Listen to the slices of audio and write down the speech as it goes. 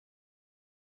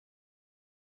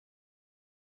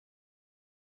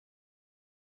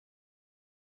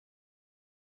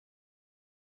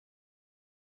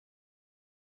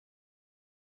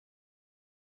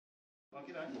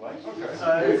Okay.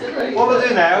 So what we'll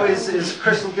do now is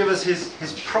Chris will give us his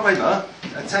primer,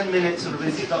 a 10-minute sort of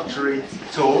introductory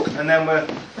talk, and then we'll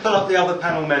pull up the other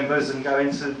panel members and go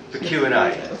into the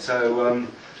Q&A. So and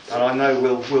I know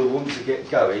we'll want to get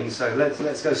going, so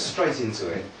let's go straight into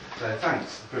it. So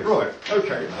thanks, Chris. Right.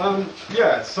 Okay.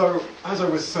 Yeah. So as I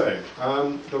was saying,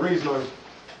 the reason I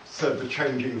said the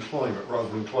changing climate rather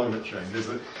than climate change is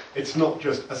that it's not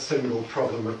just a single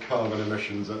problem of carbon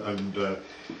emissions and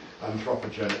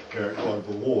anthropogenic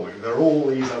global warming. There are all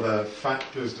these other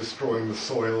factors destroying the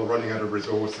soil, running out of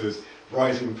resources,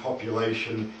 rising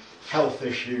population, health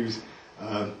issues,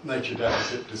 nature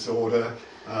deficit disorder,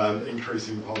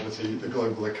 increasing poverty, the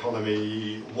global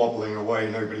economy wobbling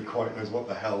away, nobody quite knows what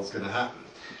the hell's going to happen.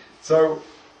 So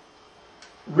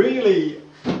really,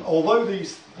 although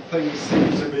these things seem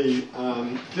to be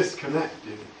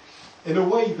disconnected, in a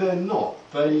way they're not.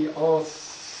 They are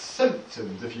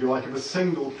symptoms, if you like, of a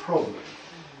single problem.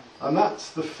 And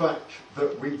that's the fact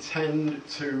that we tend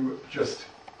to just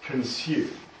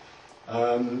consume.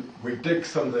 We dig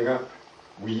something up,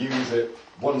 we use it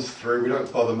once through, we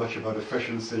don't bother much about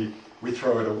efficiency, we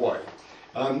throw it away.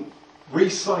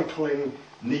 Recycling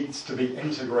needs to be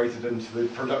integrated into the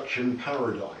production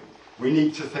paradigm. We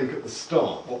need to think at the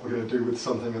start what we're going to do with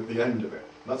something at the end of it.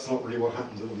 That's not really what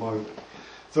happens at the moment.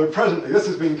 So presently, this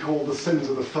has been called the sins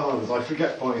of the fathers. I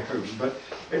forget by whom, but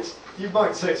you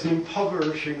might say it's an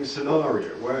impoverishing scenario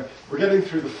where we're getting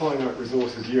through the finite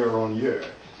resources year on year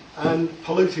and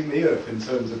polluting the earth in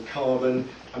terms of carbon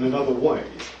and in other ways,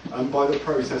 and by the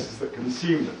processes that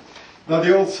consume them. Now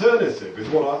the alternative is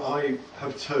what I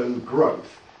have termed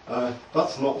growth.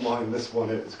 That's not mine, this one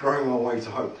is, growing our way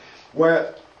to hope,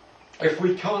 where if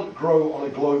we can't grow on a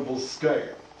global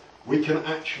scale, we can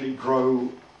actually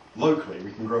grow locally.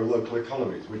 We can grow local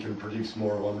economies. We can produce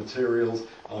more of our materials,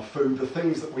 our food, the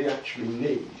things that we actually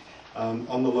need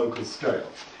on the local scale.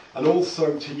 And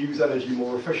also to use energy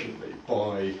more efficiently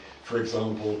by, for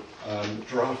example,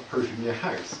 draft-proofing your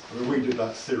house. I mean, we did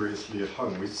that seriously at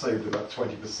home. We saved about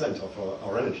 20% off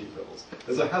our energy bills.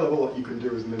 There's a hell of a lot you can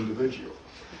do as an individual.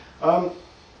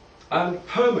 And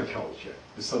permaculture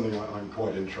is something I'm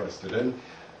quite interested in.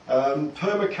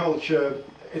 Permaculture,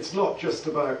 it's not just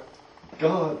about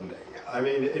gardening. I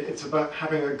mean, it's about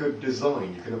having a good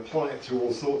design. You can apply it to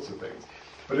all sorts of things.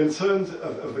 But in terms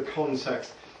of the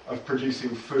context of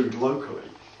producing food locally,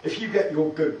 if you get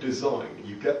your good design,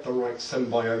 you get the right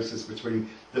symbiosis between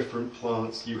different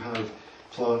plants, you have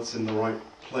plants in the right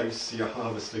place, so you're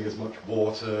harvesting as much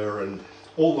water and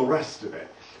all the rest of it,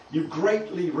 you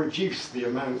greatly reduce the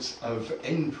amount of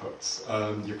inputs,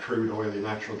 your crude oil, your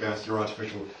natural gas, your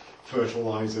artificial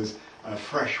fertilizers,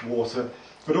 fresh water,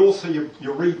 but also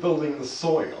you're rebuilding the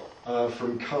soil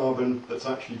from carbon that's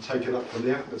actually taken up from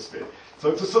the atmosphere. So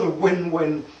it's a sort of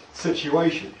win-win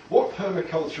situation. What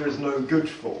permaculture is no good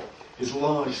for is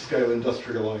large-scale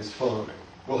industrialized farming.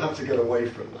 We'll have to get away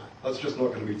from that. That's just not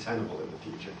going to be tenable in the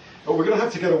future. But we're going to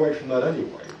have to get away from that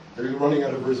anyway. We're running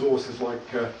out of resources like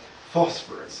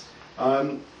phosphorus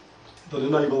that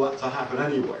enable that to happen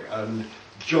anyway. And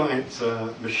giant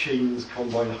machines,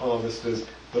 combine harvesters,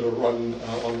 that are run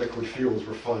on liquid fuels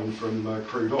refined from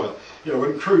crude oil. You know,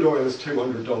 when crude oil is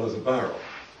 $200 a barrel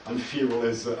and fuel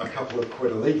is a couple of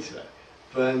quid a litre,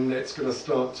 then it's going to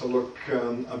start to look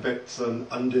a bit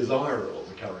undesirable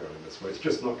to carry on in this way. It's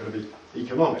just not going to be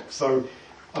economic. So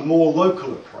a more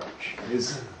local approach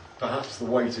is perhaps the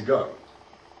way to go.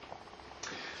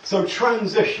 So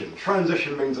transition.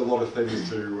 Transition means a lot of things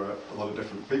to a lot of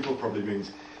different people, probably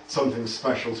means something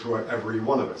special to every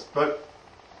one of us. But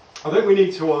I think we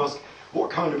need to ask,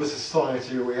 what kind of a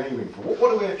society are we aiming for?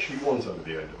 What do we actually want at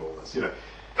the end of all this? You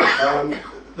know,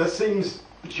 there seems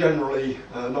generally,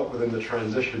 not within the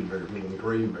transition movement and the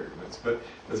green movements, but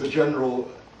there's a general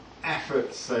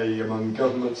effort, say, among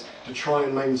governments to try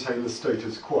and maintain the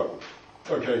status quo.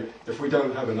 Okay, if we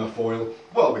don't have enough oil,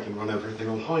 well, we can run everything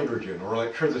on hydrogen or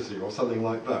electricity or something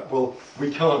like that. Well,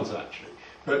 we can't actually.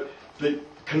 But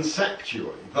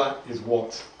conceptually, that is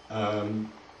what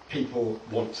people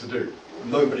want to do.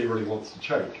 Nobody really wants to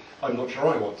change. I'm not sure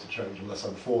I want to change unless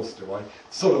I'm forced to. I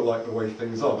sort of like the way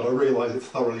things are, but I realise it's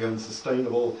thoroughly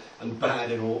unsustainable and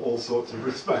bad in all sorts of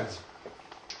respects.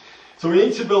 So we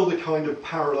need to build a kind of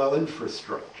parallel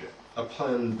infrastructure, a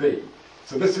plan B.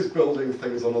 So this is building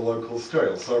things on a local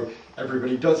scale. So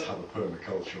everybody does have a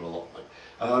permaculture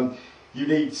allotment. You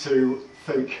need to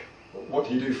think, what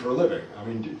do you do for a living? I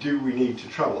mean, do we need to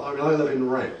travel? I mean, I live in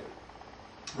Reading.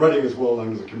 Reading is well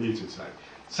known as a commuter town.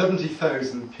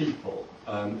 70,000 people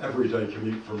every day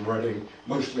commute from Reading,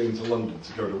 mostly into London,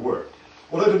 to go to work.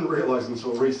 What I didn't realise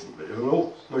until recently is an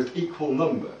almost equal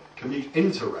number commute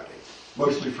into Reading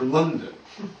mostly from London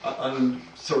and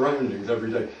surroundings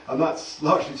every day. And that's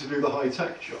largely to do the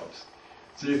high-tech jobs.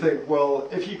 So you think, well,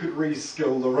 if you could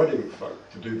reskill the Reading folk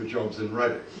to do the jobs in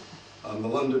Reading, and the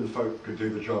London folk could do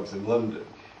the jobs in London,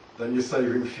 then you're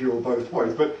saving fuel both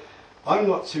ways. But I'm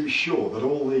not too sure that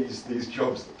all these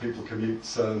jobs that people commute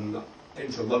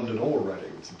into London or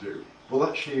Reading to do will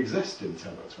actually exist in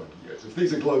 10 or 20 years. If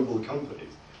these are global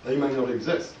companies, they may not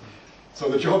exist. So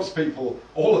the jobs people,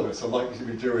 all of us, are likely to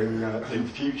be doing in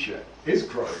future is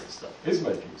growing stuff, is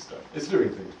making stuff, is doing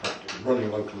things practically,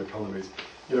 running local economies.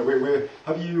 You know,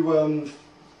 have you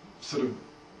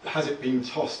has it been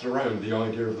tossed around, the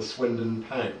idea of the Swindon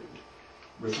pound?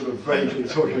 We're sort of vaguely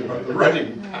talking about the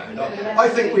Reading pound. I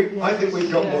think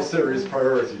we've got more serious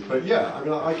priorities, but yeah, I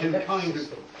mean, I can kind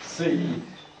of see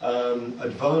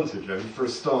advantage, and for a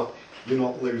start, you're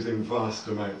not losing vast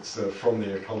amounts from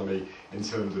the economy in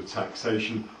terms of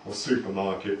taxation or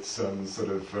supermarkets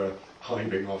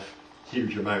hiving off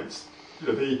huge amounts. You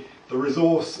know, the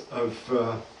resource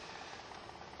of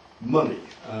money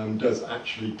does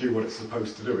actually do what it's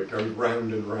supposed to do. It goes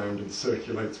round and round and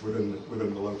circulates within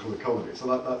the local economy.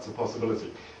 So that's a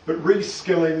possibility. But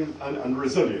reskilling and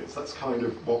resilience, that's kind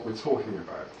of what we're talking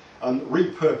about. And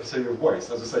repurposing of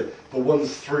waste, as I say, the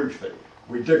once through thing.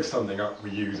 We dig something up, we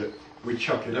use it, we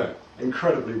chuck it out.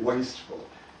 Incredibly wasteful.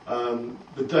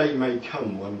 The day may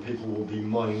come when people will be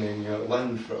mining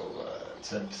landfill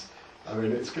tips. I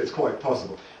mean, it's quite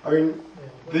possible. I mean,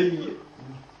 the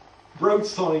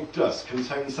roadside dust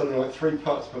contains something like 3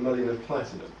 parts per million of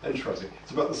platinum. Interesting.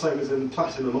 It's about the same as in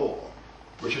platinum ore,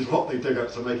 which is what they dig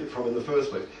up to make it from in the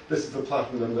first place. This is the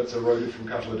platinum that's eroded from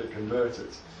catalytic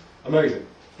converters. Amazing.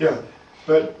 Yeah.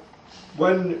 But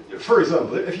when, for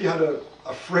example, if you had a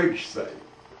fridge, say,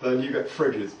 then you get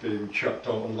fridges being chucked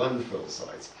on landfill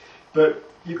sites. But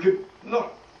you could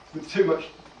not,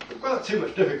 without too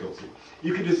much difficulty,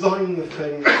 you could design the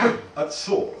thing at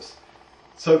source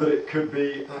so that it could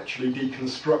be actually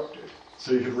deconstructed.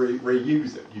 So you could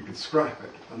reuse it, you could scrap it,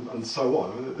 and so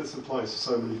on. I mean, this applies to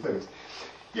so many things.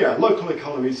 Yeah, local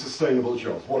economy, sustainable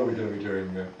jobs. What are we going to be doing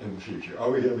in the future?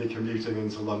 Are we going to be commuting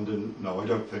into London? No, I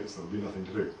don't think so. There'll be nothing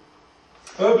to do.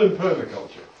 Urban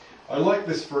permaculture. I like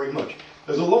this very much.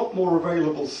 There's a lot more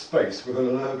available space within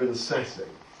an urban setting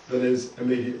than is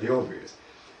immediately obvious.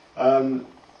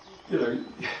 You know,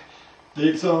 the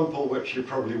example which you're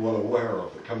probably well aware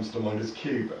of that comes to mind is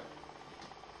Cuba.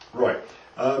 Right.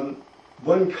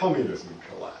 When communism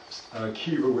collapsed,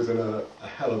 Cuba was in a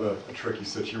hell of a tricky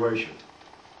situation,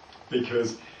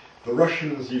 because the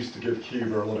Russians used to give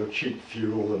Cuba a lot of cheap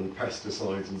fuel and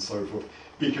pesticides and so forth,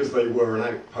 because they were an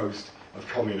outpost of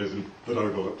communism that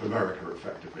overlooked America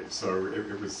effectively, so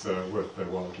it was worth their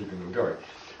while keeping them going.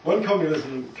 When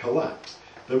communism collapsed,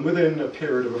 then within a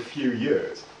period of a few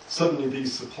years, suddenly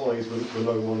these supplies were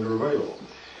no longer available.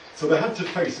 So they had to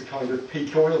face a kind of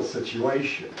peak oil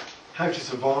situation, how to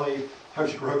survive, how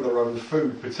to grow their own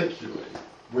food particularly,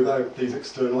 without these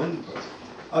external inputs.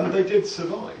 And they did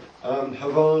survive.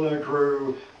 Havana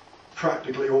grew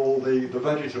practically all the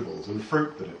vegetables and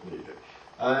fruit that it needed.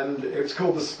 And it's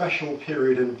called the special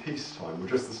period in peacetime, or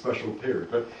just the special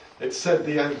period. But it's said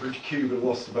the average Cuban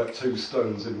lost about 2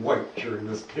 stones in weight during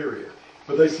this period.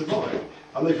 But they survived.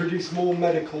 And they produced more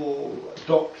medical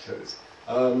doctors,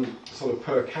 sort of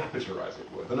per capita, as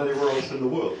it were, than anywhere else in the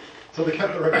world. So they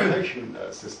kept their education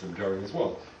system going as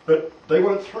well. But they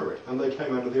went through it, and they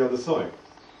came out of the other side.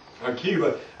 And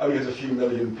Cuba only has a few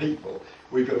million people.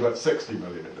 We've got about 60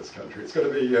 million in this country. It's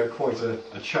going to be quite a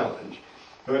challenge.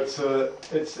 But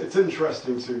it's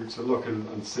interesting to look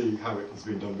and see how it has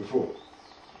been done before.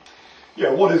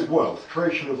 Yeah, what is wealth?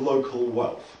 Creation of local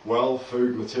wealth. Well,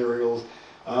 food, materials,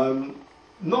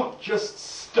 not just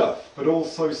stuff, but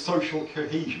also social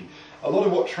cohesion. A lot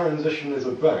of what transition is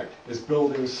about is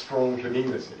building strong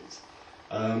communities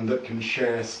that can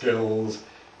share skills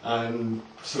and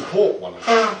support one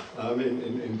another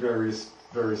in various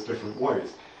different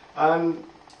ways.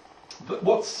 But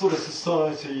what sort of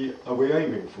society are we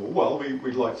aiming for? Well,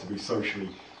 we'd like to be socially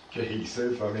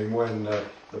cohesive. I mean, when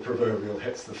the proverbial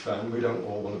hits the fan, we don't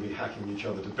all want to be hacking each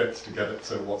other to bits to get it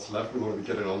to what's left. We want to be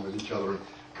getting on with each other and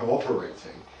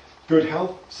cooperating. Good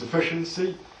health,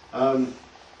 sufficiency,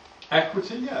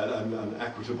 equity, yeah, and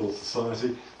equitable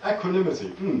society.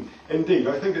 Equanimity, indeed.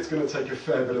 I think it's going to take a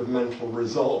fair bit of mental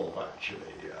resolve,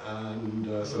 actually,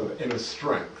 and sort of inner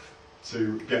strength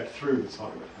to get through the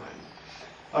time at hand.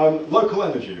 Local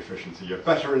energy efficiency, yeah,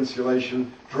 better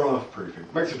insulation, draft proofing,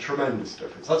 makes a tremendous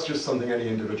difference. That's just something any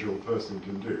individual person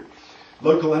can do.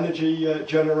 Local energy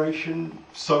generation,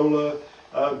 solar,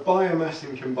 biomass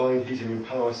in combined heating and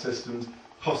power systems,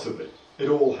 possibly. It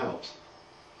all helps.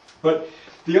 But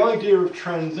the idea of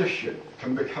transition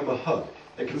can become a hub.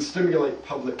 It can stimulate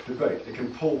public debate. It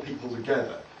can pull people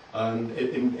together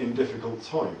in difficult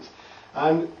times.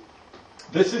 And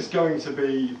this is going to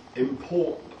be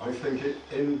important, I think,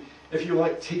 in, if you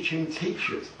like, teaching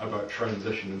teachers about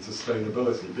transition and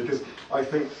sustainability, because I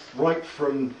think right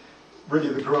from really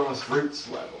the grassroots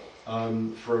level,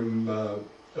 from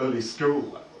early school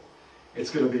level,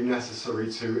 it's going to be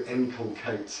necessary to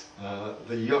inculcate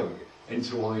the young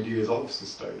into ideas of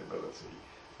sustainability,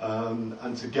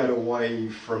 and to get away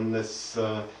from this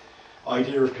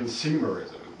idea of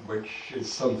consumerism, which is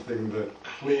something that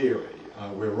clearly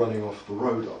we're running off the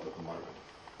road of at the moment.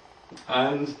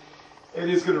 And it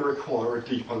is going to require a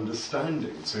deep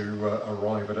understanding to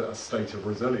arrive at a state of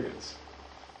resilience.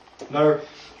 Now,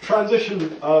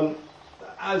 transition,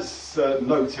 as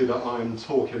noted, I'm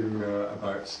talking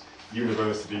about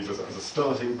universities as a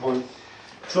starting point.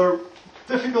 So,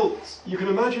 difficult, you can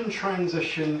imagine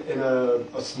transition in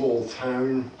a small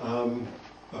town,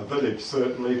 a village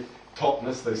certainly.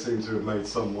 Totnes, they seem to have made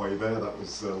some way there, that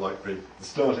was like the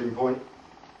starting point.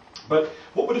 But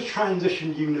what would a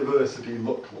transition university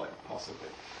look like, possibly?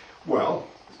 Well,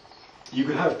 you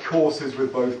could have courses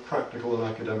with both practical and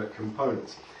academic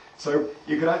components. So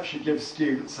you could actually give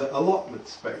students allotment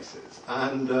spaces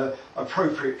and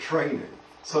appropriate training,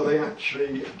 so they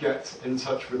actually get in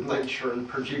touch with nature and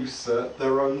produce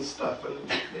their own stuff. And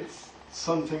it's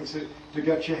something to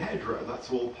get your head around. That's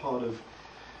all part of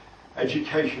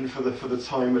education for the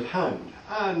time at hand.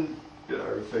 And you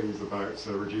know, things about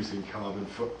reducing carbon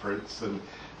footprints and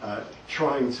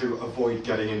trying to avoid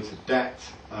getting into debt,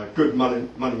 good money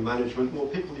management. Well,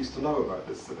 people used to know about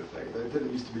this sort of thing. There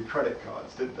didn't used to be credit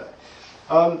cards, did they?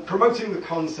 Promoting the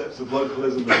concepts of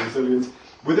localism and resilience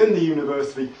within the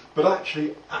university, but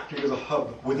actually acting as a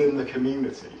hub within the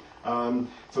community.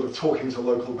 Sort of talking to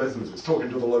local businesses, talking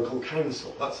to the local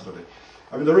council, that sort of thing.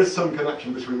 I mean, there is some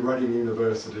connection between Reading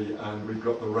University and we've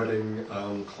got the Reading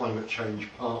Climate Change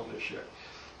Partnership,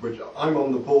 which I'm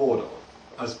on the board of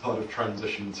as part of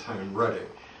Transition Town Reading.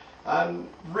 And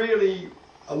really,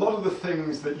 a lot of the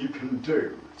things that you can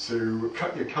do to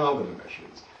cut your carbon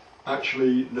emissions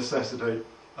actually necessitate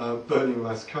burning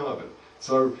less carbon.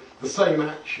 So the same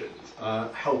actions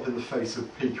help in the face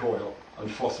of peak oil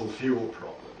and fossil fuel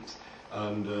problems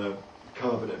and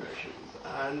carbon emissions.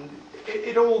 And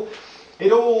it all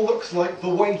looks like the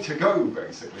way to go,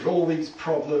 basically. All these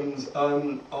problems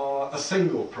are a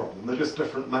single problem. They're just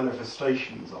different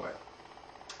manifestations of it.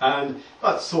 And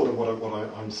that's sort of what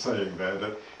I'm saying there,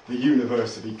 that the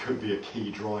university could be a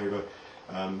key driver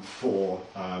for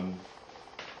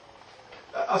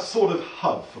a sort of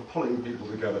hub for pulling people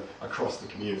together across the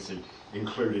community,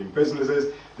 including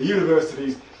businesses. The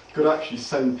universities could actually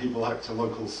send people out to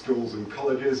local schools and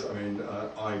colleges. I mean,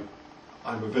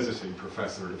 I'm a visiting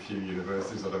professor at a few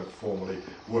universities. I don't formally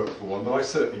work for one, but I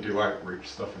certainly do outreach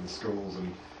stuff in schools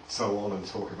and so on, and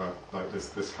talk about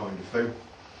this kind of thing.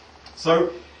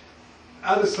 So,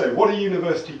 as I say, what a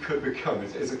university could become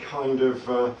is a kind of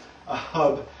a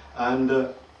hub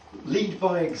and lead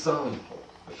by example,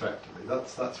 effectively.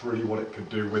 That's really what it could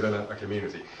do within a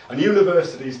community. And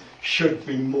universities should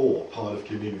be more part of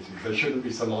communities. They shouldn't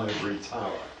be some ivory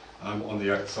tower on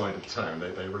the outside of town.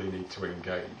 They really need to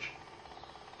engage.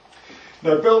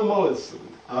 Now, Bill Mollison,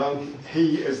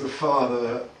 he is the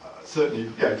father,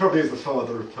 certainly, yeah, probably is the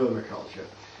father of permaculture.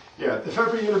 Yeah, if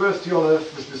every university on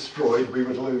Earth was destroyed, we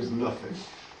would lose nothing.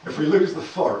 If we lose the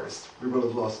forest, we will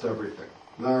have lost everything.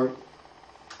 Now,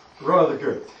 rather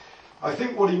good. I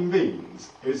think what he means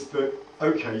is that,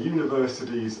 okay,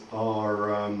 universities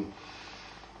are,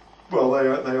 well,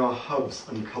 they are hubs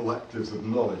and collectives of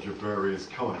knowledge of various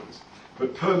kinds.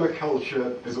 But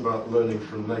permaculture is about learning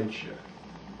from nature.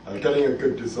 Getting a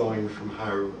good design from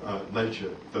how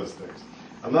nature does things.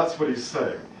 And that's what he's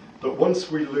saying, that once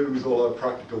we lose all our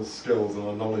practical skills and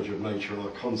our knowledge of nature and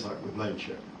our contact with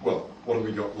nature, well, what have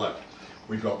we got left?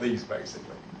 We've got these,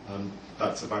 basically. And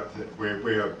that's about it.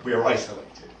 We're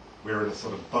isolated. We're in a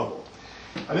sort of bubble.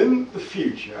 And in the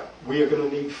future, we are going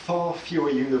to need far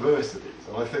fewer universities.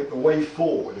 And I think the way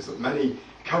forward is that many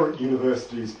current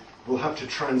universities will have to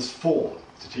transform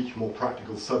to teach more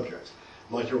practical subjects.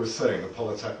 Like I was saying, the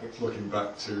polytechnics looking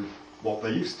back to what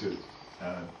they used to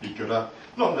be good at,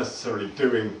 not necessarily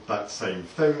doing that same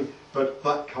thing, but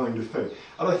that kind of thing.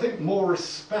 And I think more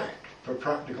respect for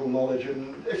practical knowledge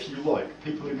and, if you like,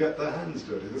 people who get their hands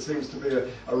dirty. There seems to be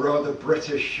a rather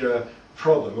British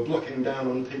problem of looking down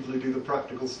on people who do the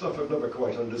practical stuff. I've never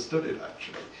quite understood it,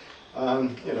 actually.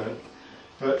 You know,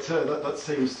 but that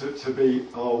seems to be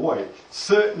our way.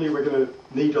 Certainly we're going to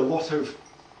need a lot of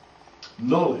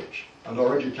knowledge and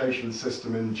our education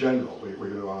system in general, we're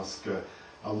going to ask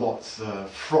a lot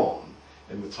from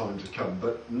in the time to come,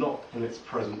 but not in its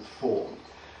present form.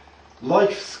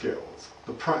 Life skills,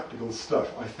 the practical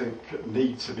stuff, I think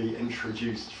need to be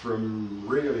introduced from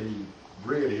really,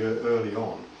 really early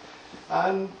on.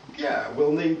 And yeah,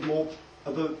 we'll need more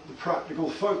of the practical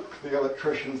folk, the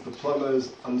electricians, the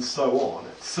plumbers, and so on.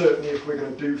 Certainly if we're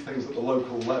going to do things at the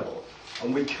local level,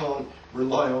 and we can't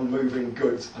rely on moving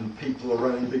goods and people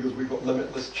around because we've got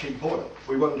limitless cheap oil.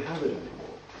 We won't have it anymore.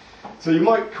 So you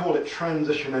might call it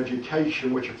transition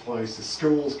education, which applies to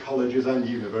schools, colleges and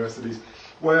universities,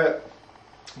 where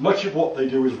much of what they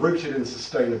do is rooted in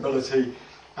sustainability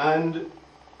and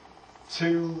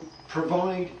to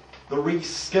provide the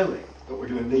reskilling that we're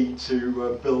going to need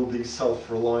to build these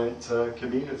self-reliant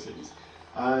communities.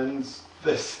 And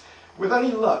this, with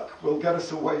any luck, will get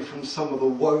us away from some of the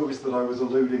woes that I was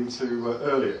alluding to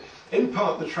earlier. In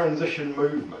part, the transition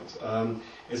movement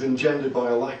is engendered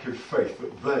by a lack of faith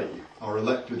that they, our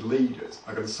elected leaders,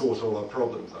 are going to sort all our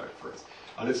problems out for us.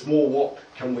 And it's more, what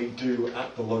can we do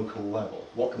at the local level?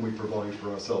 What can we provide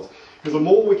for ourselves? Because the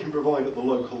more we can provide at the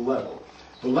local level,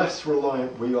 the less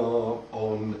reliant we are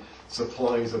on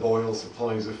supplies of oil,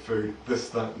 supplies of food, this,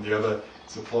 that and the other,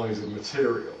 supplies of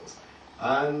materials.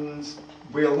 And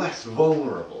we are less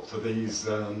vulnerable to these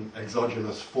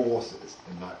exogenous forces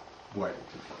in that way.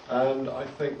 And I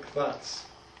think that's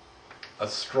a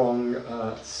strong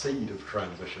seed of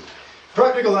transition.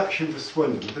 Practical action for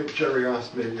Swindon. I think Gerry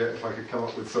asked me if I could come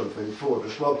up with something for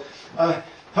this. Well,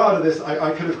 part of this,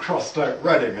 I could have crossed out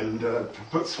Reading and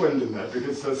put Swindon there,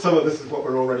 because some of this is what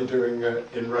we're already doing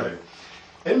in Reading.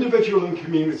 Individual and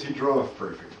community draft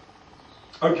proofing.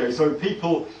 Okay, so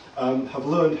people have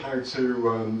learned how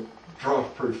to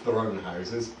draft proof their own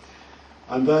houses,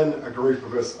 and then a group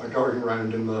of us are going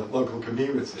around in the local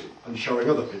community and showing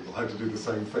other people how to do the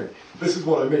same thing. This is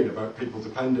what I mean about people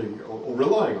depending or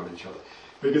relying on each other,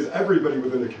 because everybody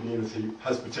within a community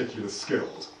has particular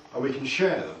skills, and we can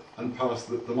share them and pass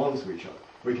them on to each other.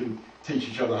 We can teach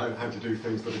each other how to do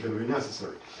things that are going to be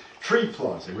necessary. Tree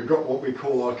planting, we've got what we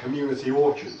call our community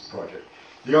orchards project.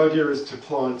 The idea is to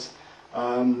plant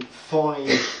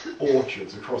 5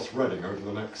 orchards across Reading over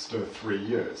the next 3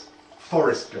 years.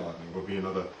 Forest gardening will be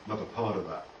another part of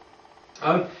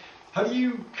that. Have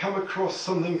you come across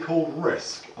something called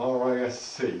RISC,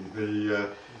 R-I-S-C, the,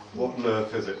 what on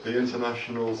earth is it, the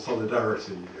International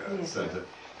Solidarity Centre?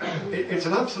 It's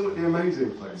an absolutely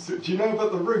amazing place. Do you know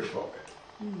about the roof of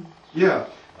it? Yeah,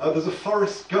 there's a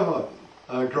forest garden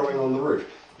growing on the roof.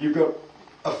 You've got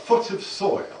a foot of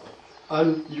soil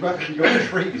and you've actually got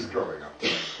trees growing up.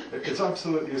 It's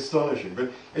absolutely astonishing,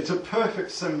 but it's a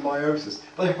perfect symbiosis.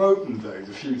 They have open days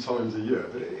a few times a year,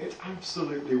 but it's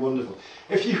absolutely wonderful.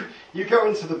 If you go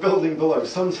into the building below,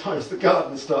 sometimes the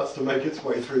garden starts to make its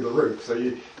way through the roof, so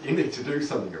you need to do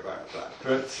something about that.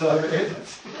 But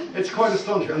it's quite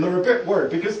astonishing, and they're a bit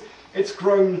worried because it's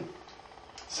grown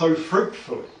so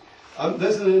fruitfully.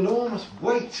 There's an enormous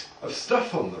weight of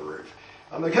stuff on the roof.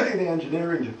 And they're getting the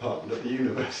engineering department at the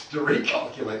university to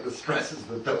recalculate the stresses of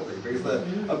the building because they're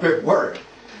a bit worried.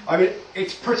 I mean,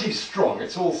 it's pretty strong.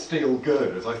 It's all steel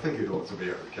girders. I think it ought to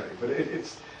be okay. But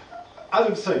it's, as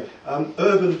I'm saying,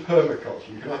 urban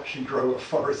permaculture. You can actually grow a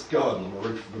forest garden on the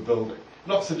roof of a building.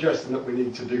 Not suggesting that we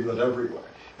need to do that everywhere.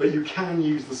 But you can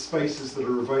use the spaces that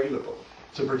are available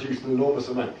to produce an enormous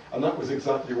amount. And that was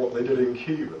exactly what they did in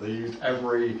Cuba. They used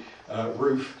every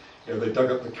roof. You know, they dug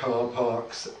up the car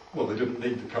parks. Well, they didn't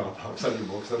need the car parks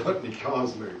anymore because there weren't any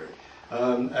cars moving.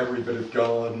 Every bit of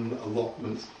garden,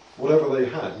 allotments, whatever they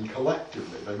had, and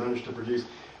collectively they managed to produce,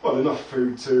 well, enough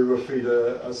food to feed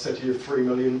a city of 3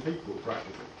 million people,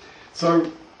 practically.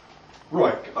 So,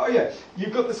 right, oh yeah,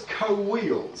 you've got this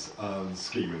co-wheels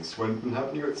scheme in Swindon,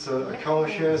 haven't you? It's a car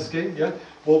share scheme, yeah?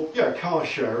 Well, yeah, car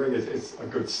sharing is a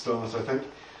good start, I think.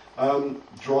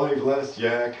 Drive less,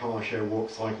 yeah, car share, walk,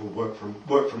 cycle, work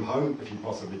from home if you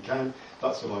possibly can.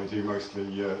 That's what I do mostly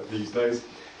these days.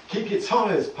 Keep your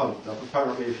tyres pumped up.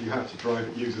 Apparently if you have to drive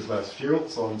it uses less fuel,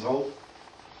 so I'm told.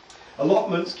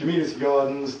 Allotments, community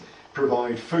gardens,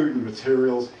 provide food and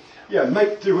materials. Yeah,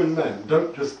 make do and mend.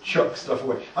 Don't just chuck stuff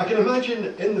away. I can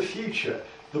imagine in the future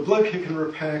the bloke who can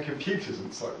repair computers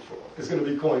and so forth is going to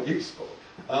be quite useful.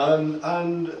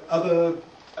 And other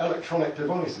electronic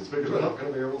devices, because we're not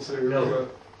going to be able to... No.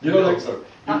 You don't think so?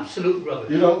 Absolute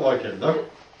rubbish. You don't like it, no?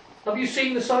 Have you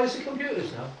seen the size of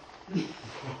computers now?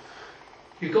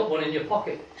 You've got one in your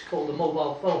pocket. It's called a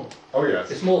mobile phone. Oh yes.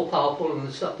 It's more powerful than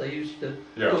the stuff they used to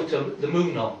go to the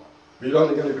moon on. But you don't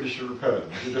think anybody should repair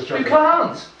them? You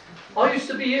can't! I used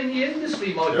to be in the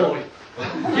industry, my boy.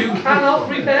 You cannot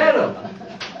repair them.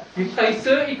 You pay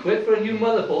 30 quid for a new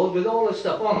motherboard with all the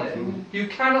stuff on it. You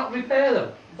cannot repair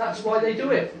them. That's why they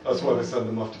do it. That's why they send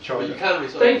them off to China. But you can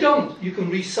recycle. They don't. You can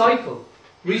recycle.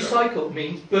 Recycle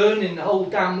means burning the whole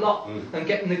damn lot and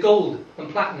getting the gold and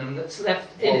platinum that's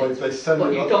left in Well, it. they send But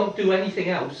them you off- don't do anything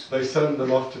else. They send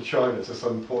them off to China, to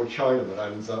some poor Chinaman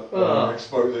that ends up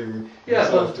exposing Yeah,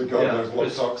 himself but- to God yeah, knows what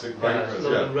it's- toxic Yeah, it's vapors. a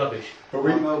load of rubbish. But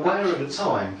we, I'm aware of the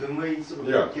time. Can we sort of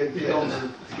get on to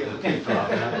get the people up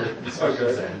and have a discussion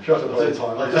okay, then? shut up all the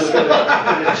time. I'll just get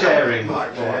a chairing.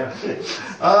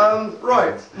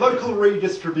 Right, local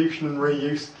redistribution and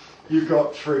reuse. You've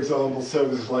got, for example,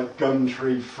 services like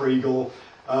Gumtree, Freegal.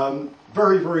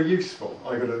 Very, very useful.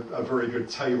 I got a very good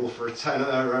table for a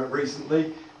tenner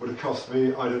recently. Would have cost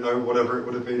me, I don't know, whatever it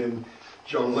would have been in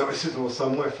John Lewis's or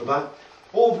somewhere for that.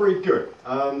 All very good.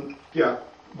 Yeah,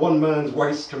 one man's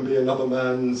waste can be another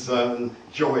man's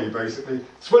joy, basically.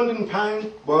 Swindon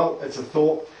pound, well, it's a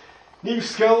thought. New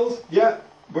skills, yeah,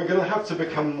 we're going to have to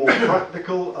become more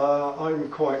practical. I'm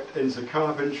quite into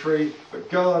carpentry, but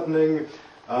gardening,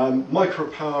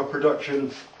 micropower production,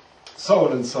 so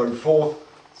on and so forth.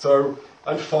 So,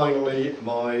 and finally,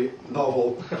 my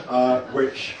novel,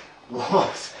 which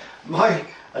was my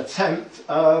attempt,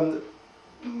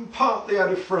 partly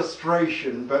out of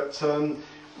frustration, but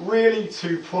really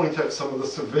to point out some of the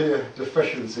severe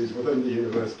deficiencies within the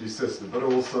university system, but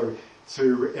also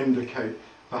to indicate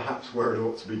perhaps where it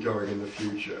ought to be going in the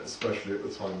future, especially at the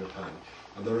time at hand.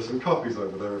 And there are some copies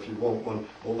over there if you want one.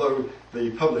 Although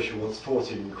the publisher wants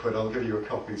 14 quid, I'll give you a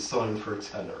copy signed for a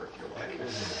tenner if you like.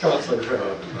 Can't say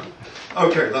fairer than that.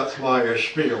 Okay, that's my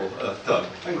spiel done.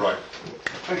 Right.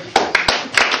 Thank you.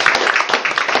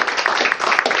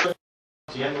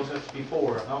 The animals have to be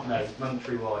poorer, aren't they,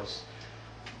 monetary wise?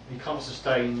 You can't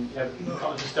sustain, you've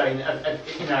got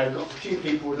a few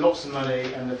people with lots of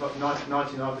money and they've got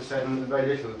 99% and very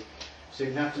little. So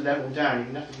you're going to have to level down, you're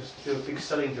going to have to just do a big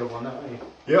selling job on that, aren't you?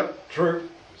 Yep, true.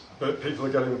 But people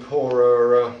are getting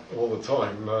poorer all the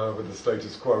time with the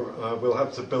status quo. We'll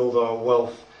have to build our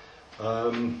wealth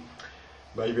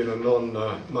maybe in a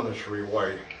non-monetary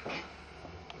way.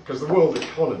 Because the world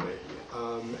economy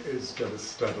is going to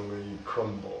steadily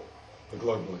crumble, the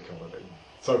global economy.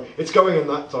 So it's going in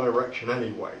that direction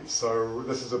anyway. So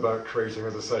this is about creating,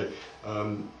 as I say,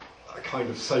 a kind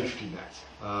of safety net,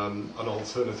 an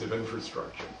alternative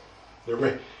infrastructure. You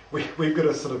know, we've got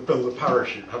to sort of build a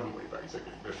parachute, haven't we,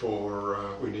 basically, before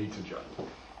we need to jump.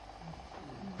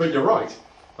 But you're right.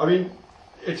 I mean,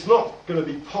 it's not going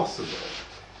to be possible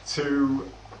to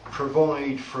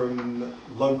provide from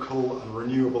local and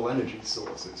renewable energy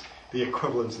sources the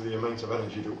equivalent of the amount of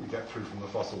energy that we get through from the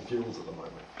fossil fuels at the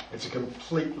moment. It's a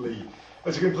complete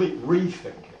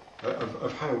rethinking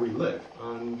of how we live,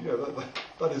 and you know,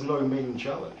 that is no mean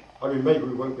challenge. I mean, maybe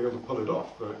we won't be able to pull it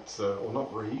off, but or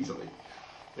not very easily.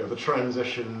 You know, the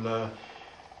transition.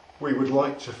 We would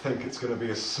like to think it's going to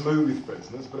be a smooth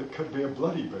business, but it could be a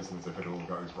bloody business if it all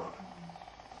goes wrong.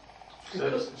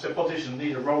 So politicians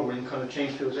need a role in kind of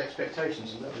change people's expectations,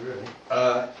 isn't that really?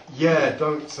 Yeah,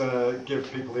 don't give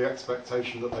people the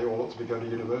expectation that they all ought to be going to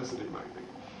university, maybe.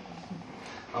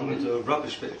 I'm going to do a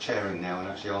rubbish bit of chairing now and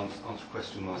actually answer a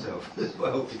question myself as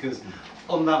well, because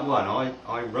on that one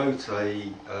I wrote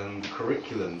a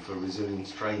curriculum for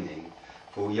resilience training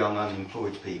for young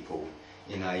unemployed people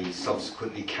in a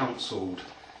subsequently counselled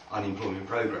unemployment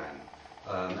programme,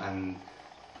 and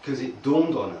because it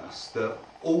dawned on us that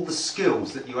all the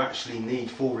skills that you actually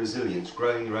need for resilience,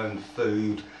 growing your own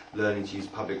food, learning to use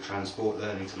public transport,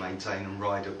 learning to maintain and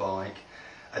ride a bike,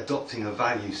 adopting a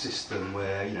value system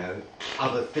where, you know,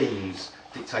 other things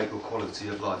dictate your quality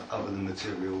of life other than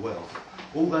material wealth.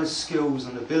 All those skills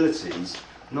and abilities,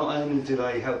 not only do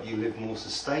they help you live more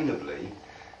sustainably,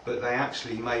 but they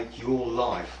actually make your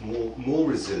life more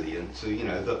resilient to, you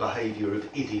know, the behaviour of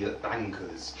idiot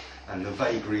bankers and the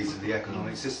vagaries of the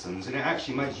economic systems, and it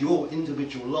actually makes your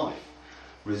individual life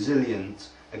resilient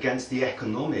against the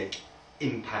economic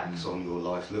impacts on your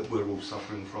life that we're all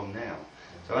suffering from now.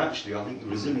 So actually I think the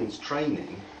resilience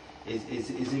training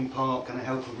is in part going to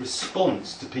help a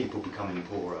response to people becoming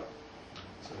poorer.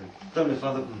 So I don't know if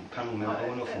other panel members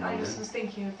went off on I that. just was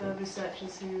thinking of the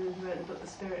researchers who wrote the book The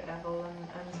Spirit Level,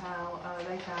 and how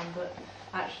they found that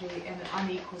actually in an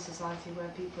unequal society where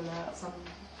people are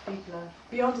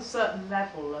beyond a certain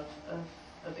level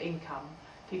of income,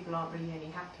 people aren't really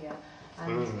any happier.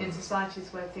 And in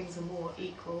societies where things are more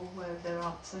equal, where there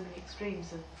aren't so many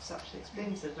extremes of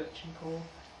rich and poor,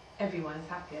 everyone is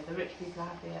happier. The rich people are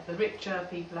happier, the richer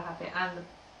people are happier, and the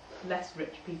less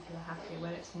rich people are happier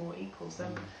when it's more equal. So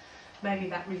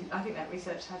maybe I think that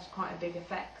research had quite a big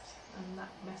effect and that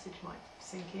message might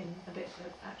sink in a bit,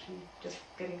 that actually just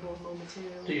getting more and more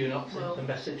material. Do you not think Well, the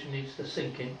message needs to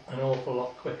sink in an awful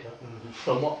lot quicker?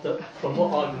 From what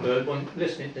I've heard when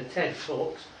listening to TED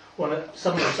talks,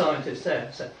 some of the scientists there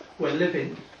said we're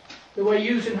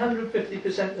using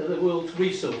 150% of the world's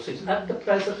resources at the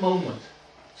present moment.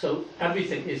 So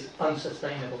everything is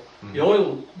unsustainable. The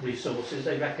oil resources,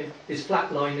 they reckon, is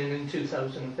flatlining in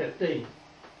 2015.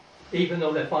 Even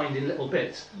though they're finding little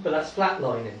bits, but that's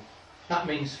flatlining. That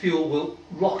means fuel will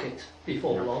rocket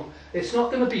before long. It's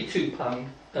not going to be £2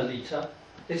 a litre,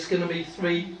 it's going to be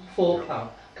 £3, £4,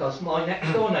 because my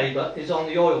next door neighbour is on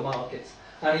the oil markets,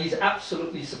 and he's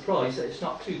absolutely surprised that it's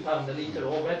not £2 a litre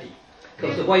already.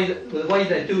 Because the way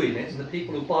they're doing it, and the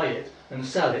people who buy it and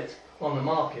sell it on the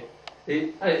market,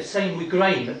 it's same with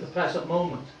grain at the present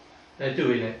moment, they're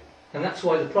doing it. And that's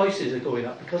why the prices are going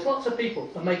up, because lots of people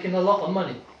are making a lot of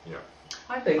money.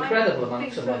 Incredible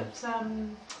amounts of money.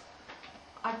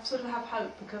 I sort of have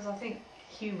hope, because I think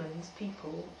humans,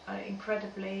 people, are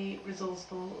incredibly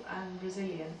resourceful and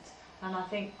resilient, and I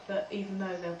think that even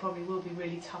though there probably will be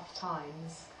really tough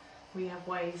times, we have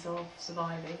ways of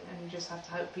surviving, and you just have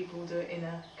to hope people will do it in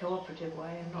a cooperative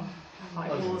way and not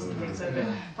fight wars and things like that.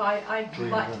 But I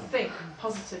like to think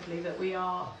positively that we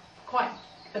are quite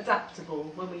adaptable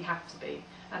when we have to be,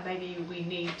 and maybe we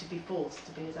need to be forced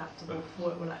to be adaptable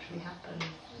before it will actually happen.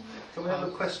 Can we have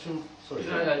a question? Sorry.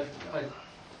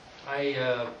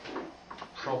 I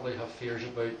probably have fears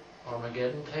about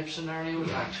Armageddon type scenarios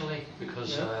actually,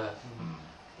 because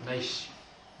nice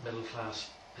middle class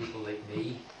people like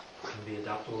me can be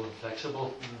adaptable and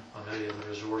flexible, and maybe have the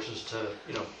resources to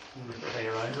play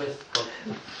around with, but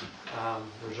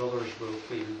there's others will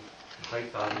feel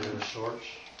quite badly out of sorts.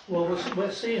 Well,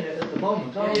 we're seeing it at the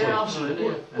moment, aren't we? Yeah,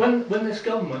 absolutely. When this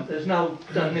government has now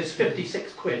done this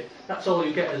 56 quid, that's all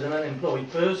you get as an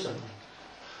unemployed person.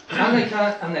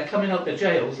 And they're coming out of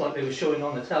jails like they were showing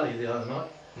on the telly the other night.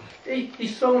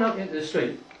 He's thrown out into the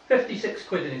street, 56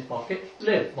 quid in his pocket,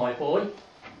 live, my boy.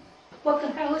 What the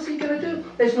hell is he going to do?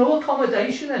 There's no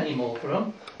accommodation anymore for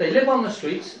them. They live on the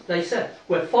streets. They said,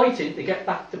 we're fighting to get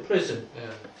back to prison.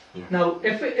 Yeah. Now,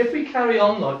 if we carry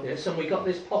on like this and we got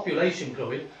this population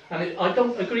growing, and I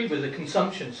don't agree with the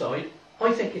consumption side,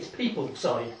 I think it's people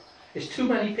side. It's too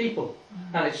many people,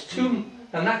 and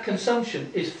and that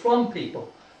consumption is from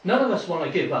people. None of us want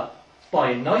to give up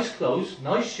buying nice clothes,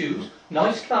 nice shoes,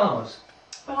 nice cars.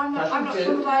 Well, I'm not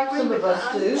sure that I agree with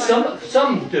that. Some of us do.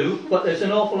 Some do, but there's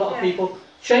an awful lot of people.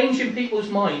 Changing people's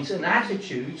minds and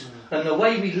attitudes and the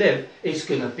way we live is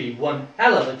going to be one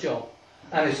hell of a job.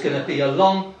 And it's going to be a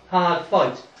long, hard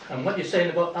fight. And what you're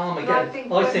saying about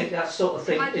Armageddon, I think that sort of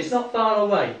thing is not far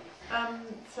away.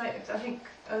 So I think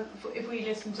if we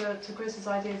listen to Chris's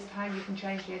ideas of how you can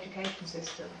change the education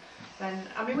system, then,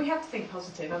 I mean, we have to think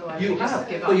positive, otherwise You we just have,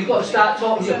 give up. but you've got to start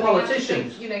talking So to we have to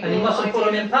politicians, think, and you mustn't put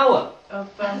them in power. Of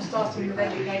starting with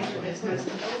education is most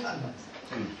important.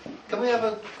 Can we have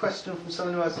a question from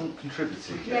someone who hasn't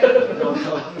contributed yet?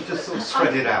 Yeah. We've just sort of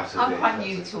spread it out a bit. I'm quite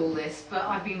new to all this, but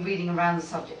I've been reading around the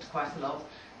subject quite a lot.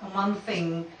 And one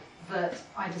thing that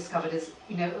I discovered is,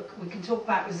 we can talk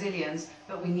about resilience,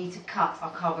 but we need to cut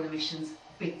our carbon emissions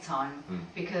big time,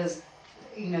 because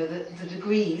the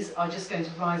degrees are just going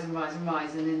to rise and rise and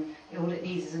rise, and then all it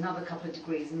needs is another couple of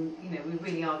degrees, and we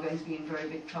really are going to be in very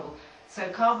big trouble. So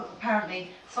apparently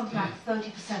something like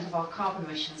 30% of our carbon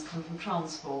emissions come from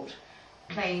transport,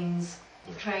 planes,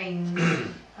 trains,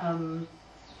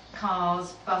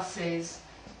 cars, buses,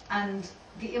 and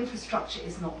the infrastructure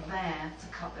is not there to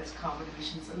cut those carbon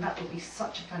emissions, and that would be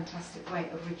such a fantastic way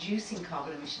of reducing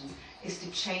carbon emissions, is to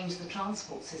change the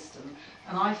transport system.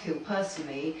 And I feel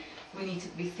personally we need to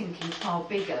be thinking far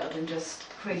bigger than just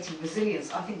creating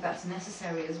resilience. I think that's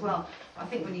necessary as well. I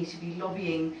think we need to be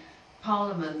lobbying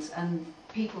Parliament and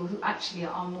people who actually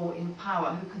are more in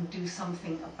power, who can do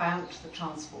something about the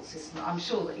transport system. I'm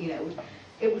sure that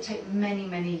it would take many,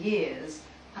 many years,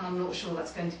 and I'm not sure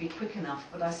that's going to be quick enough,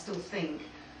 but I still think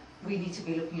we need to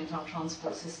be looking at our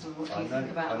transport system. What do you think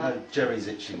about that? I know Gerry's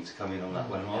itching to come in on that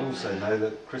one. I also know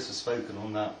that Chris has spoken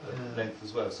on that at length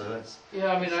as well, so that's...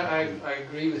 Yeah, I mean, I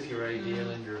agree with your ideal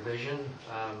and your vision,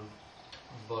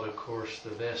 but of course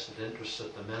the vested interests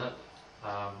at the minute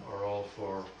are all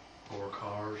for more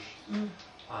cars,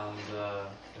 and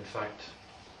in fact,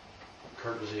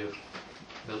 courtesy of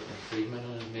Milton Friedman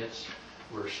and his mates,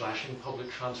 we're slashing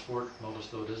public transport, not as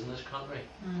though it is in this country.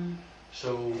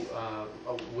 So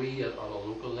we at a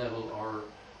local level are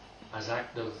as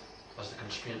active as the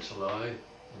constraints allow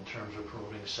in terms of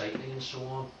promoting cycling and so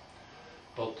on,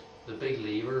 but the big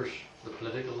levers, the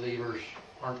political levers,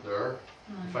 aren't there.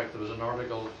 In fact, there was an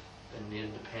article in the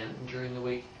Independent during the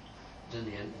week in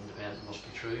the independent must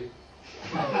be true.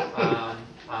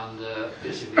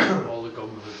 Basically all the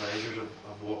government advisors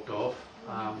have walked off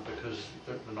because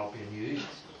they're not being used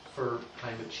for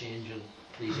climate change and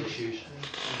these issues.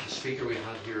 The speaker we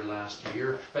had here last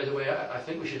year, by the way, I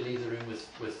think we should leave the room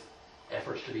with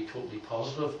efforts to be totally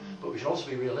positive, but we should also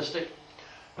be realistic.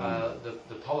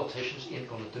 The politicians ain't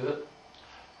going to do it,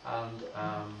 and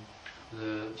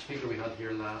the speaker we had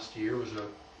here last year was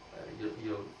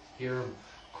you'll hear him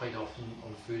quite often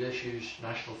on food issues,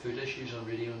 national food issues on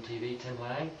radio and TV, Tim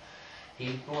Lang.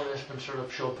 He more or less been sort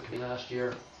of shoved the committee last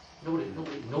year.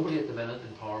 Nobody at the minute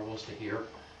in power wants to hear.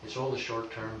 It's all the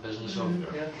short-term business of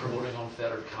promoting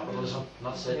unfettered capitalism. And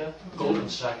that's it. Goldman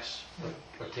Sachs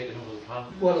are taking over the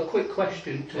planet. Well, a quick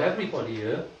question to everybody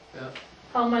here.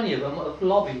 How many of them have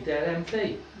lobbied their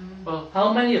MP? Well,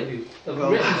 how many of you have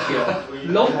written to your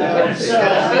local MPs?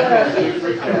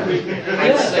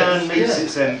 Scan meets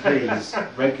its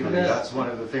MPs regularly. That's one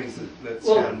of the things that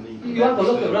Scan meets. You have a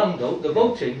look around though, the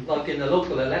voting, like in the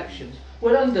local elections,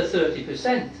 we're under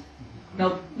 30%.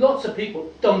 Now, lots of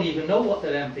people don't even know what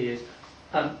their MP is.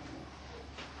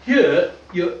 Here,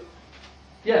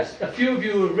 yes, a few of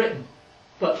you have written,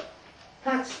 but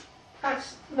that's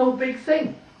no big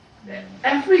thing.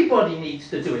 Everybody needs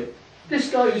to do it. This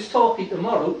guy who's talking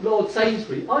tomorrow, Lord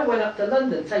Sainsbury, I went up to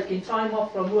London taking time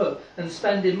off from work and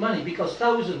spending money because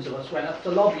thousands of us went up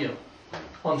to lobby him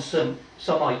on some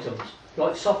items,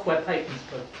 like software patents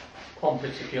in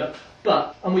particular,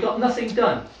 and we got nothing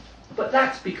done. But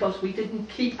that's because we didn't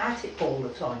keep at it all the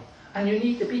time. And you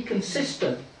need to be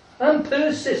consistent and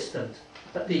persistent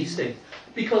at these things.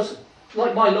 Because,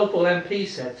 like my local MP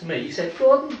said to me, he said,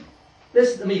 Gordon,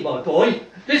 listen to me, my boy,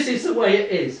 this is the way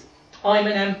it is. I'm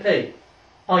an MP.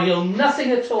 I know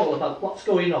nothing at all about what's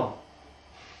going on.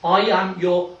 I am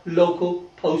your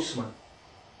local postman.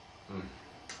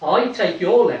 I take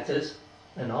your letters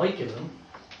and I give them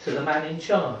to the man in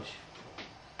charge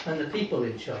and the people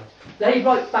in charge. They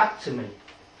write back to me.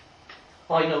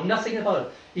 I know nothing about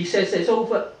it. He says there's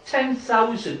over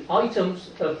 10,000 items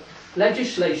of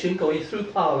legislation going through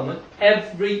Parliament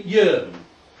every year,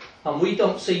 and we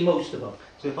don't see most of them.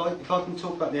 So if I can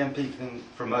talk about the MP thing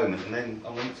for a moment, and then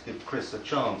I want to give Chris a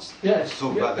chance to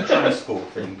talk about the transport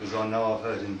thing, because I know I've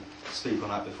heard him speak on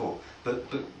that before. But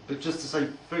just to say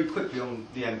very quickly on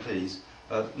the MPs,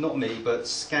 not me, but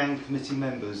SCAN committee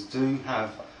members do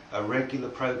have a regular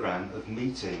programme of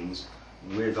meetings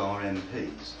with our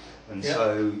MPs. And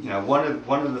so,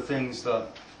 one of the things that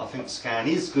I think SCAN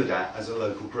is good at as a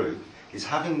local group is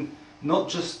having not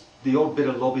just the odd bit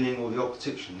of lobbying or the odd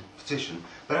petition,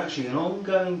 but actually an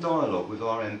ongoing dialogue with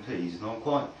our MPs, and I'm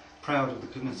quite proud of the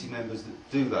committee members that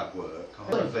do that work.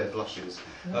 I have their blushes.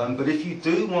 But if you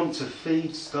do want to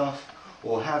feed stuff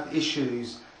or have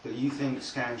issues that you think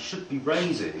SCAN should be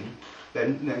raising,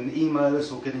 then email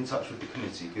us or get in touch with the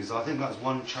committee, because I think that's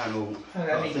one channel that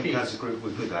I think as a group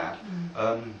we're good at.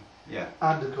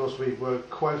 And of course we were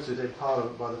quoted in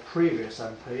Parliament by the previous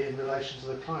MP in relation to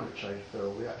the climate change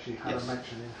bill. We actually had a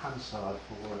mention in Hansard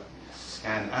for it.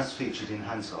 SCAN as featured in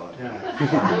Hansard.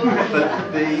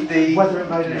 But whether it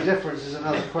made any difference is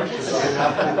another question.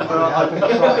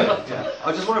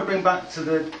 I just want to bring back to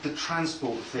the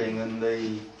transport thing and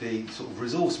the sort of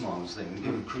resource miles thing,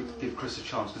 and give Chris a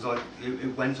chance, because we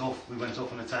went off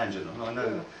on a tangent, and I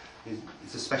know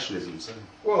it's a specialism. So.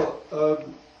 Well,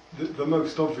 the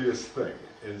most obvious thing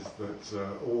is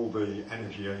that all the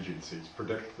energy agencies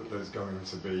predict that there's going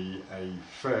to be a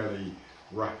fairly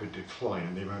rapid decline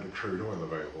in the amount of crude oil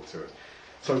available to us.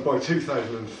 So by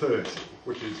 2030,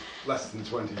 which is less than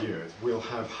 20 years, we'll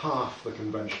have half the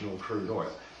conventional crude oil.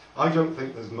 I don't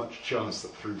think there's much chance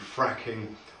that through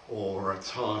fracking or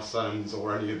tar sands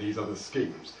or any of these other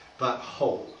schemes, that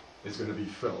hole is going to be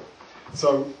filled.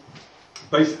 So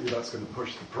basically that's going to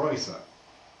push the price up.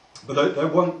 But there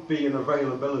won't be an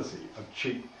availability of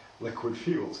cheap liquid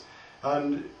fuels.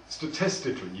 And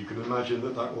statistically, you can imagine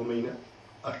that that will mean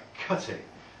a cutting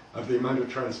of the amount of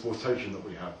transportation that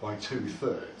we have by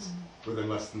 2/3 within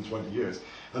less than 20 years.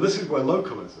 And this is where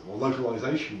localism or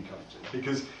localisation comes in,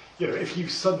 because if you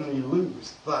suddenly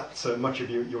lose that much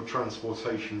of your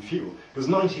transportation fuel, because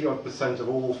 90% of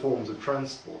all forms of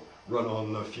transport run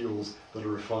on fuels that are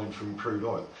refined from crude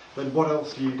oil, then what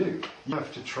else do? You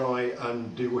have to try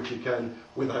and do what you can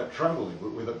without travelling,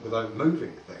 without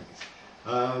moving things.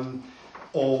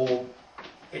 Or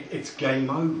it's game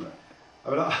over. I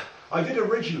mean, I did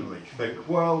originally think,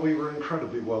 well, we were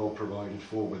incredibly well provided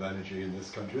for with energy in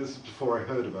this country. This is before I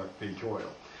heard about peak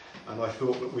oil. And I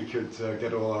thought that we could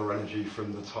get all our energy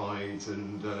from the tides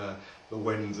and the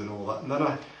winds and all that. And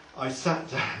then I sat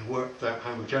down and worked out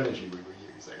how much energy we were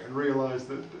using. using and realised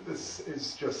that this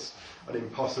is just an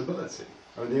impossibility.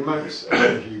 I mean, the amount of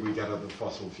energy we get out of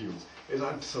fossil fuels is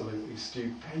absolutely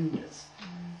stupendous.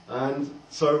 And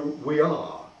so we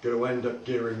are going to end up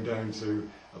gearing down to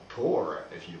a poorer,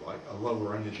 if you like, a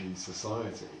lower energy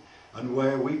society, and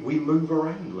where we move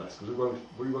around less because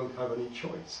we won't have any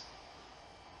choice.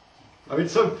 I mean,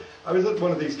 so I was at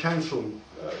one of these council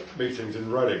meetings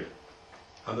in Reading,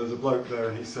 and there's a bloke there,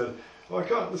 and he said, "Well, I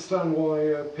can't understand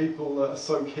why people are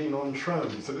so keen on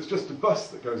trams." He said, "It's just a bus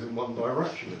that goes in one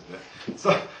direction, isn't it?"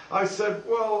 So I said,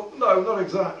 "Well, no, not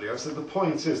exactly." I said, "The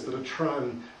point is that a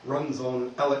tram runs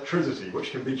on electricity,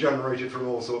 which can be generated from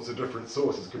all sorts of different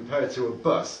sources, compared to a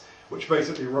bus, which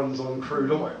basically runs on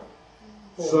crude oil."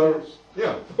 So,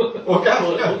 yeah. Or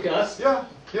gas, yeah.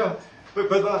 Yeah. But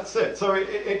that's it. So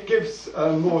it gives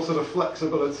more sort of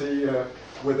flexibility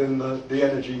within the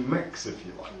energy mix, if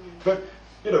you like. But,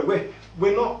 you know,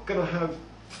 we're not going to have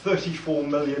 34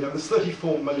 million, there's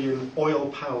 34 million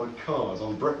oil-powered cars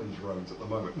on Britain's roads at the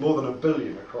moment, more than 1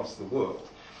 billion across the world.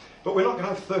 But we're not going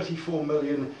to have 34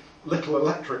 million little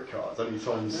electric cars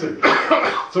anytime soon.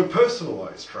 So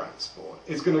personalised transport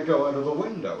is going to go out of the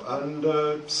window,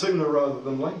 and sooner rather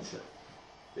than later.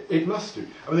 It must do.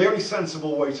 I mean, the only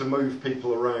sensible way to move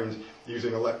people around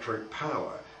using electric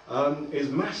power is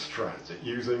mass transit,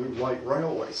 using light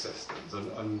railway systems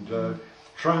and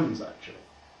trams, actually.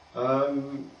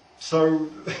 So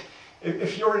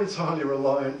if you're entirely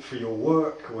reliant for your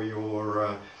work, or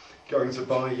you're going to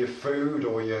buy your food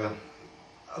or your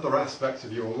other aspects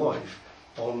of your life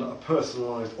on a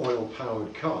personalised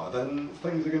oil-powered car, then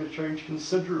things are going to change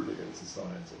considerably in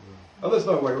society. And there's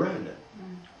no way around it.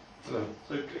 No.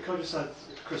 So can I just add,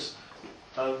 Chris,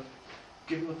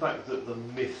 given the fact that the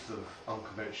myth of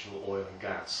unconventional oil and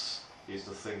gas is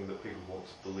the thing that people want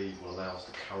to believe will allow us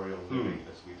to carry on living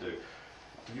as we do,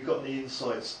 have you got any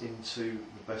insights into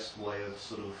the best way of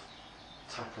sort of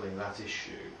tackling that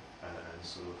issue and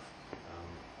sort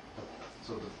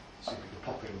of simply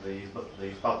popping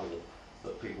the bubble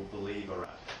that people believe are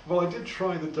at? Well, I did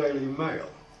try the Daily Mail.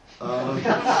 They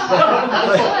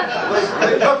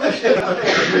published an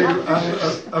interview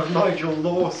of Nigel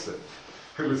Lawson,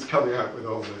 who was coming out with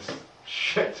all this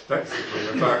shit, basically,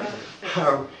 about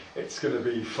how it's going to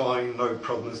be fine, no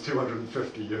problems,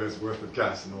 250 years worth of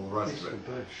gas and all the rest of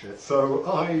it. So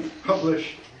I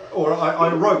published, or I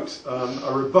wrote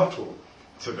a rebuttal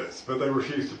to this, but they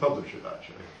refused to publish it,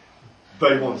 actually.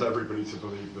 They want everybody to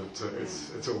believe that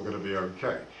it's all going to be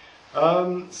okay.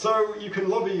 So you can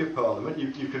lobby your parliament,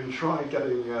 you can try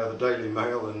getting the Daily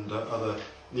Mail and other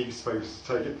newspapers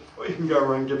to take it, or you can go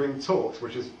around giving talks,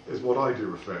 which is what I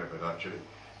do a fair bit, actually,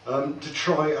 to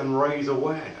try and raise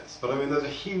awareness. But I mean, there's a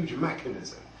huge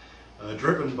mechanism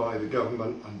driven by the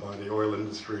government and by the oil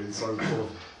industry and so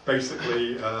forth,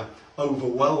 basically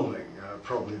overwhelming,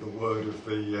 probably the word of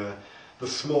the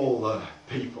small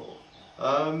people,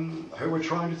 who are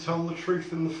trying to tell the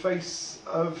truth in the face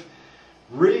of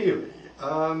really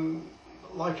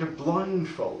like a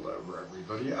blindfold over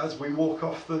everybody as we walk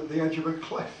off the edge of a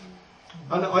cliff.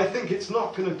 And I think it's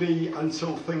not going to be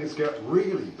until things get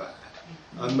really bad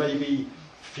and maybe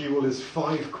fuel is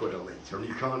 £5 a litre and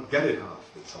you can't get it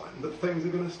half the time that things are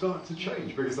going to start to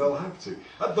change, because they'll have to.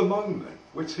 At the moment,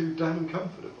 we're too damn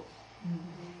comfortable.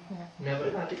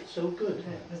 Never had it so good.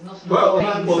 Well,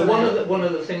 one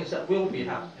of the things that will be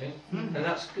happening, and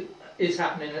is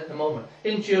happening at the moment.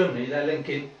 In Germany, they're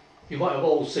linking, you might have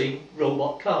all seen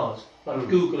robot cars, like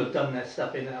Google have done their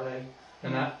stuff in LA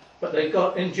and that, but they've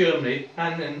got in Germany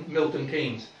and in Milton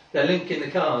Keynes, they're linking the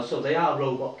cars so they are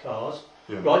robot cars,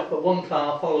 right, but one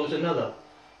car follows another,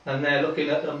 and they're looking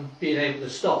at them being able to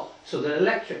stop, so they're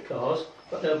electric cars,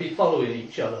 but they'll be following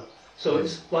each other. So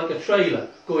it's like a trailer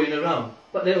going around,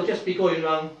 but they'll just be going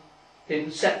around in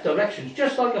set directions,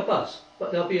 just like a bus,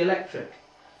 but they'll be electric.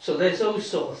 So there's those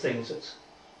sort of things that's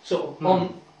sort of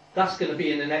on, that's going to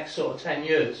be in the next sort of 10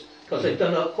 years, because they've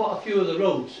done quite a few of the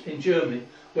roads in Germany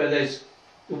where there's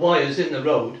the wires in the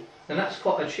road, and that's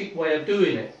quite a cheap way of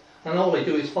doing it, and all they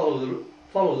do is follow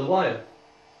the wire.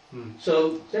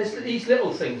 So there's these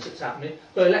little things that's happening,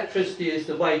 but electricity is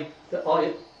the way that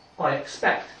I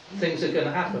expect things are going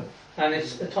to happen, and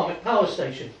it's atomic power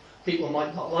station. People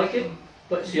might not like it,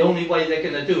 but it's the only way they're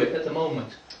going to do it at the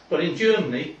moment. But in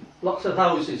Germany, lots of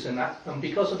houses and that, and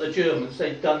because of the Germans,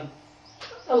 they've done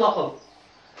a lot of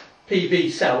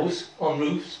PV cells on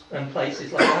roofs and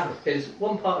places like that. There's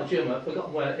one part of Germany, I've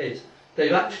forgotten where it is,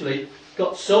 they've actually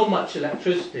got so much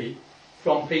electricity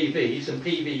from PVs and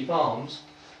PV farms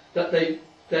that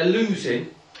they're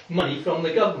losing money from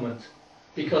the government,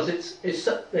 because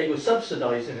they were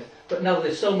subsidising it, but now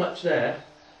there's so much there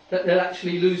that they're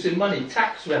actually losing money,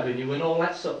 tax revenue and all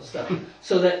that sort of stuff.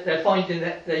 So that they're finding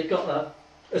that they've got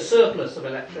a surplus of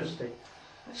electricity.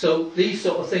 So these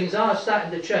sort of things are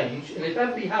starting to change, and if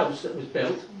every house that was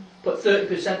built put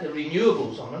 30% of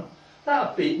renewables on them,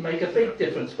 that would make a big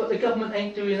difference. But the government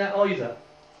ain't doing that either.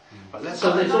 But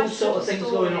So there's all sort of things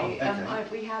going on.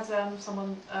 We had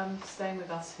someone staying with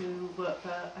us who worked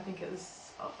for, I think it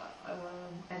was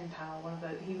Npower, one of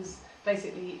those. He was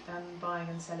basically buying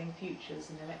and selling futures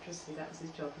in electricity. That was his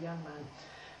job, a young man.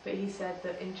 But he said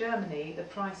that in Germany, the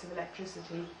price of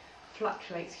electricity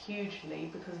fluctuates hugely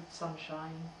because of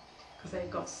sunshine, because they've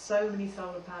got so many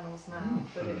solar panels now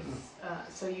that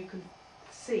it's so you can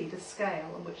see the scale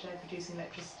on which they're producing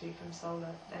electricity from solar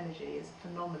energy is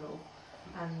phenomenal.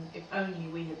 And if only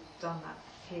we had done that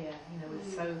here, you know,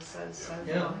 it's so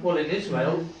Yeah. fine. Well, in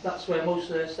Israel, that's where most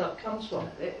of their stuff comes from.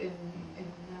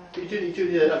 You do,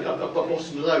 yeah, I've got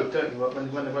bottom load, don't you,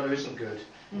 when the weather isn't good.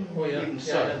 Oh yeah, Even yeah,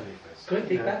 so. yeah. Great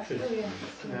big batteries. Oh, yeah.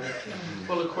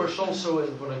 Well, of course, also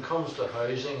when it comes to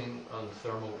housing and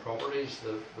thermal properties,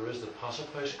 there is the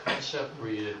passive house concept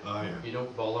where you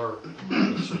don't bother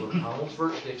with solar panels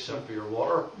virtually except for your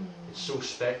water. It's so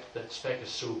that spec is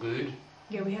so good.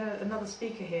 Yeah, we had another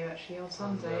speaker here actually on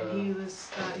Sunday, and he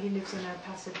lives in a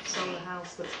passive solar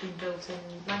house that's been built in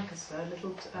Lancaster.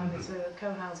 It's a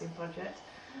co-housing project,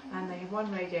 and they have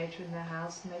one radiator in their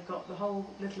house, and they've got the whole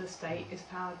little estate is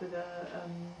powered with a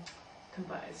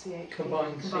combined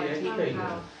CHP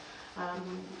power,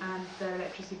 and their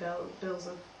electricity bills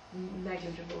are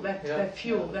negligible.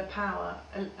 Their power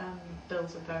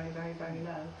bills are very, very, very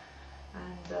low,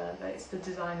 and it's the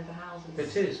design of the houses.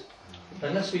 It is.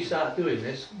 Unless we start doing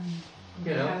this,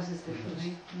 you know, Houses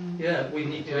differently. yeah, we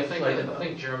need to explain it. I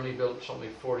think Germany built something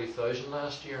like 40,000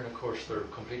 last year, and of course they're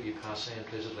completely passé in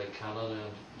places like Hannon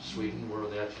and Sweden where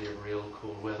they actually have real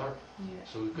cold weather. Yeah.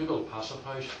 So Google passive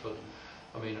house, but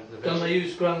I mean, Don't they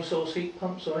use ground source heat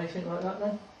pumps or anything like that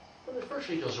then? well, it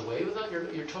virtually does away with that.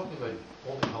 You're talking about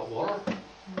pumping hot water.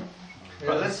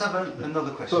 But let's have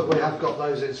another question. But we have got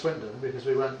those in Swindon because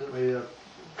we went, didn't we, a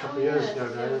couple of years ago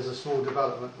now. There's a small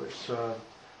development which the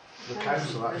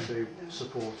council actually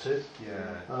supported.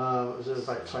 Yeah. It was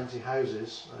about 20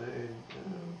 houses. It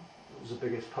was the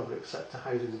biggest public sector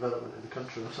housing development in the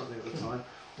country or something at the time,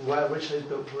 which they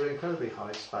built to an incredibly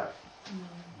high spec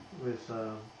with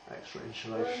extra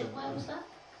insulation. Where was that?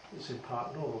 It's in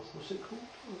Park North. What's it called?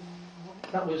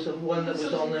 That was the one that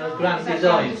was on Grand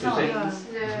Design, was it?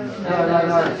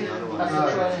 No.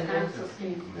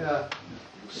 Yeah.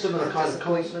 Similar kind of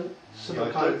concept.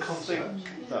 Similar kind of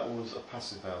concept. That was a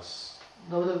passive house.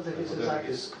 No, I don't think it's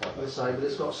exactly the same, but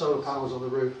it's got solar panels on the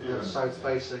roof, and it's south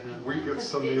facing. And We got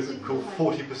something called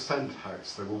 40%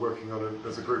 House. They were working on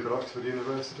as a group at Oxford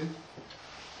University.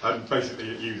 And basically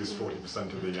it uses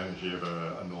 40% of the energy of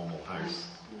a normal house.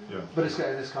 Yeah. But it's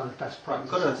getting this kind of best practice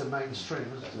Got a- into mainstream,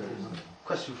 isn't it?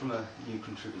 Question from a new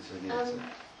contributor.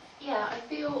 Yeah, I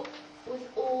feel, with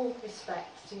all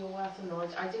respect to your wealth of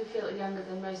knowledge, I do feel younger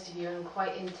than most of you and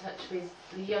quite in touch with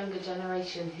the younger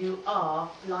generation who are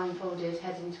blindfolded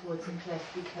heading towards a cliff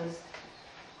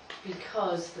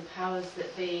because the powers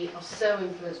that be are so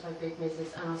influenced by big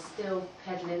business and are still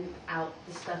peddling out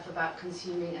the stuff about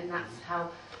consuming, and that's how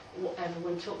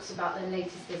everyone talks about their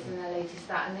latest this and their latest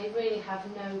that, and they really have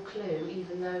no clue,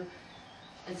 even though.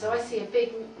 And so I see a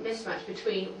big mismatch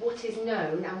between what is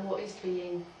known and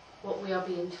what we are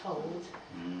being told.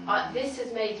 This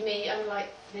has made me,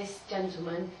 unlike this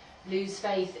gentleman, lose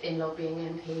faith in lobbying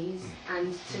MPs,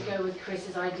 and to go with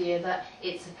Chris's idea that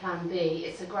it's a plan B,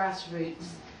 it's a grassroots.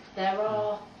 There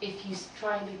are, if you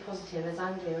try and be positive, as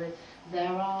Andrea is,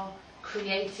 there are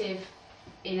creative,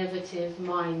 innovative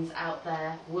minds out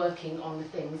there working on the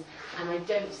things, and I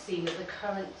don't see that the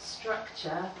current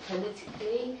structure,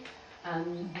 politically,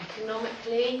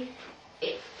 economically,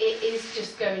 it is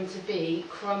just going to be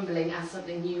crumbling as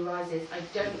something new rises.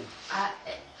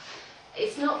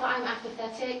 It's not that I'm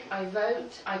apathetic, I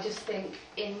vote, I just think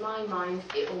in my mind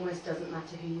it almost doesn't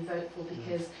matter who you vote for,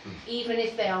 because even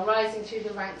if they are rising through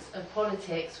the ranks of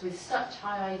politics with such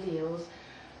high ideals,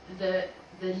 the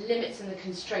limits and the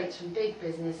constraints from big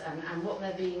business and what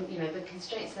they're being, the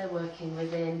constraints they're working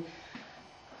within,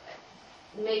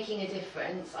 making a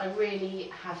difference, I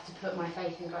really have to put my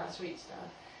faith in grassroots stuff.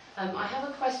 I have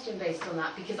a question based on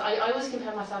that, because I always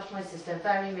compare myself to my sister,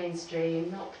 very mainstream,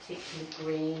 not particularly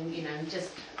green,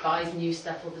 just buys new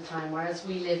stuff all the time, whereas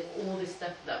we live all this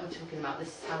stuff that we're talking about, this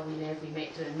is how we live, we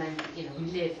make do, and then, we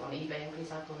live on eBay and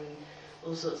recycle and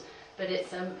all sorts. But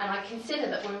it's, and I consider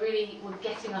that we're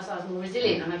getting ourselves more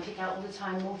resilient, and I pick out all the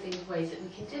time more things, ways that we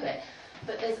can do it.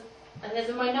 But there's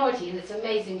a minority, and it's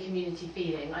amazing community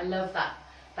feeling. I love that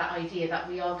that idea that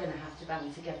we are going to have to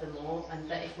band together more, and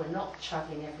that if we're not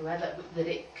travelling everywhere, that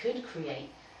it could create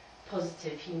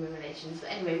positive human relations. But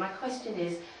anyway, my question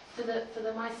is, for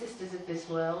the my sisters of this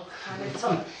world, kind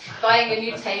of buying a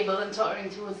new table and tottering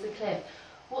towards the cliff,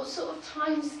 what sort of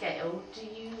time scale do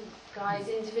you guys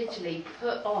individually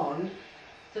put on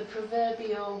the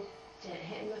proverbial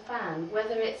hitting the fan?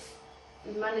 Whether it's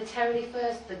monetarily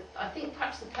first, I think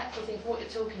perhaps the petrol thing, what you're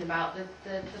talking about, the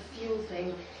fuel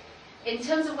thing. In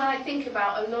terms of when I think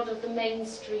about a lot of the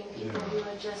mainstream people who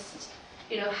are just,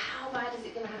 how bad is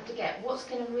it going to have to get? What's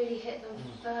going to really hit them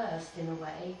first, in a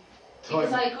way?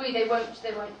 Because I agree, they won't.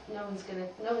 No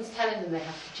one's telling them they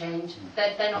have to change.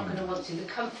 They're not going to want to. The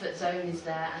comfort zone is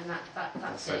there, and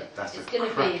that's it. That's it's a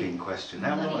cracking question.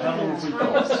 How long have we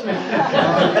got?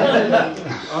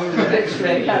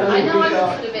 I know I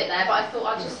covered a bit there, but I thought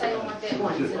I'd just say all my bit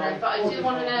once. But I do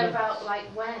want to know about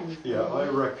when. Yeah, I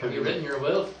reckon. Have you written your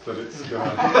will? That it's going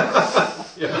to.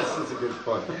 Yes, that's a good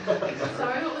point.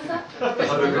 Sorry, what was that?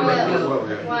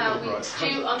 Wow, it's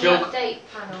due on the update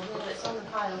panel. It's on the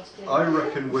pile to do. I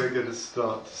reckon we're going to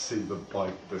start to see the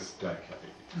bite this decade.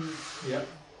 Yeah.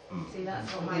 See, that's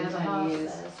what my other half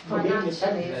says. Financially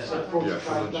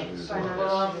Financially. as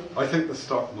well. I think the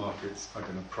stock markets are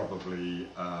going to probably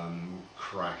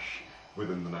crash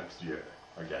within the next year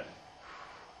again.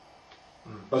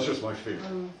 That's just my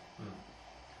feeling.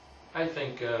 I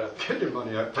think Get your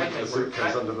money out, put the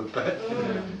suitcase under the bed.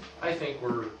 I think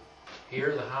we're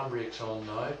here. The handbrake's on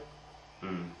now.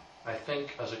 I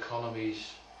think as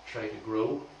economies try to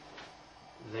grow,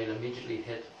 they'll immediately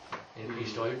hit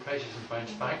increased oil prices and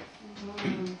bounce back.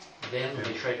 Then when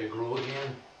they try to grow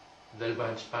again, they'll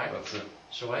bounce back. That's it.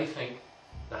 So I think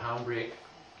the handbrake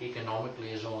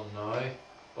economically is on now,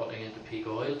 butting into peak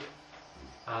oil,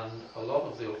 and a lot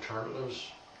of the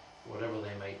alternatives, whatever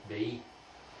they might be,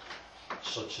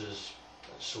 such as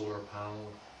solar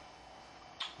panel,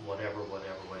 whatever,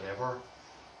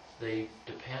 they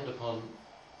depend upon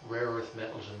rare earth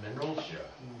metals and minerals.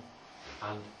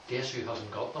 And guess who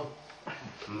hasn't got them?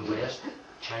 The West.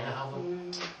 China have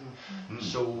them.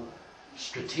 So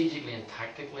strategically and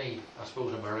tactically, I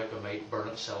suppose America might burn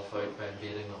itself out by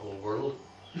invading the whole world,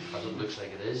 as it looks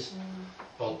like it is.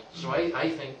 But so I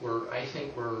think we're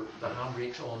the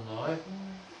handbrake's on now.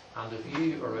 And if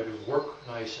you are out of work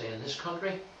now, say in this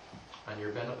country, and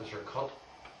your benefits are cut,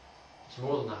 it's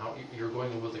more than that. You're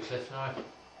going over the cliff now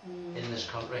in this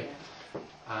country,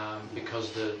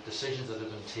 because the decisions that have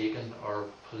been taken are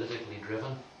politically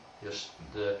driven. Just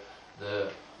the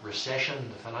recession,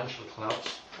 the financial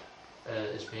collapse,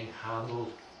 is being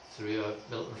handled through a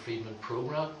Milton Friedman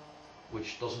program,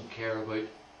 which doesn't care about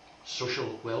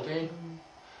social well-being.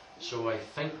 So I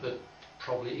think that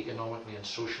probably economically and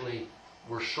socially,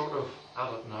 we're sort of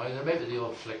at it now. There may be the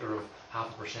odd flicker of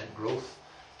 0.5% growth,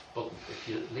 but if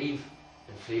you leave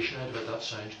inflation out of it, that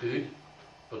sounds good.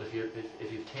 But if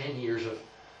you've 10 years of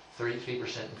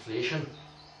 33% inflation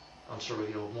and sort of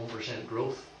 1%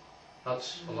 growth,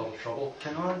 that's a lot of trouble.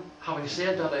 Having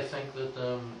said that, I think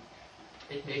that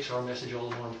it makes our message all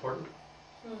the more important.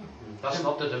 That's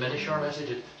not to diminish our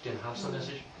message; it's to enhance the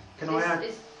message. Can I add?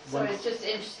 It's just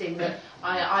interesting that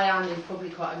I am in probably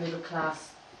quite a middle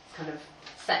class kind of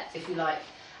sect, if you like,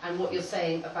 and what you're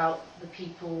saying about the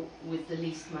people with the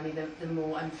least money, the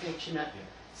more unfortunate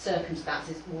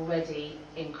circumstances already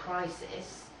in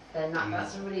crisis, then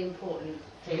that's a really important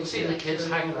thing. You can see the kids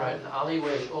hanging around in the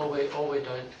alleyways all the way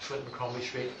down Swindon Cromley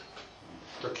Street.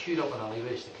 They're queued up in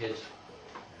alleyways, the kids.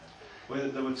 Well,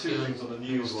 there were two things on the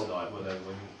news tonight when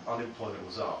unemployment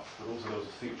was up, but also there was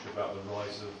a feature about the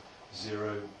rise of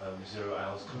zero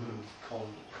hours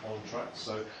contracts.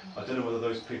 So I don't know whether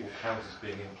those people count as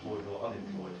being employed or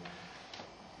unemployed.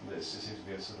 It seems to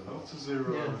be a sort of What's a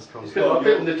 0 hours contract? It's got a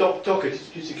bit on the docket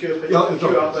to secure people and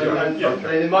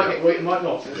they might get weight, it might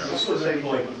not. It's sort of the same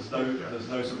thing. There's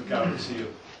no sort of guarantee of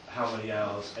how many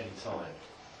hours any time.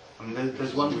 I mean,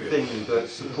 there's one thing that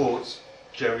supports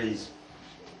Gerry's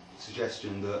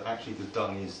suggestion that actually the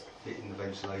dung is hitting the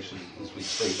ventilation as we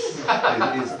speak.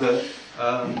 is that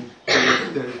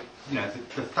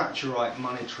the Thatcherite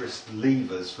monetarist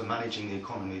levers for managing the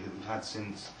economy that we've had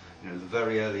since the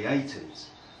very early 80s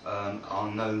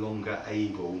are no longer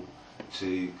able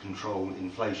to control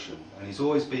inflation, and it's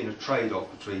always been a trade-off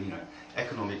between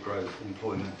economic growth,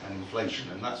 employment and inflation,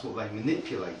 and that's what they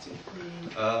manipulated.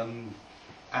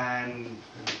 And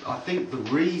I think the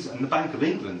reason, and the Bank of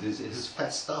England has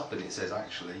fessed up and it says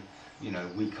actually,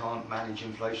 we can't manage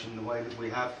inflation the way that we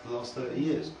have for the last 30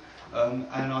 years. And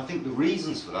I think the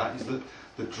reasons for that is that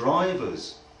the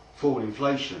drivers for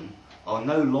inflation are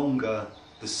no longer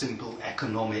the simple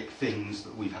economic things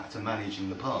that we've had to manage in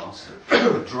the past.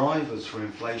 The drivers for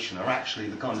inflation are actually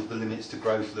the kind of the limits to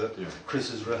growth that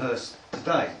Chris has rehearsed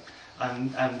today.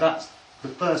 And that's the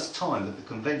first time that the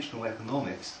conventional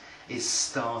economics is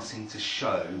starting to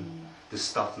show the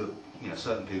stuff that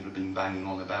certain people have been banging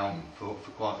on about for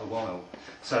quite a while.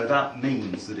 So that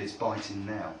means that it's biting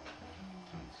now.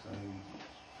 So,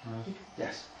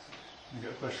 yes. I've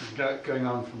got a question. Going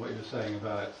on from what you were saying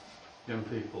about young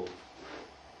people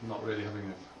not really having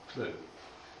a clue.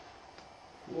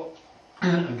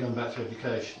 And going back to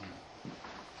education,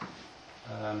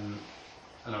 and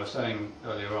I was saying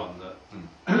earlier on that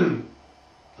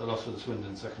a lot of the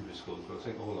Swindon secondary schools, but I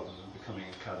think all of them are becoming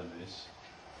academies,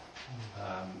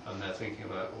 and they're thinking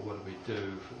about, well, what do we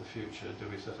do for the future? Do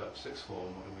we set up sixth form?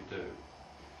 What do we do?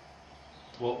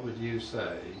 What would you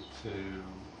say to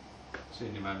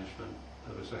senior management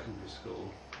of a secondary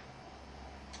school?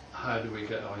 How do we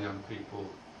get our young people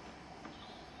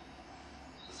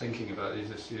thinking about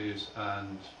these issues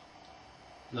and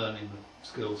learning the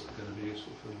skills that are going to be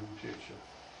useful for them in the future?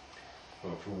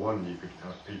 Well, for one, you could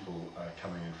have people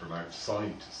coming in from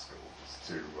outside to schools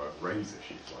to raise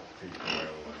issues like peak oil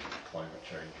and climate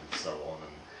change and so on,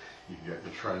 and you can get the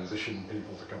transition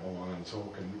people to come along and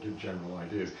talk and give general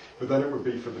ideas. But then it would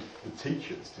be for the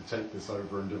teachers to take this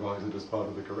over and devise it as part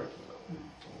of the curriculum.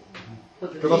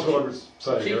 But Because that's what I was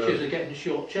saying. Teachers are getting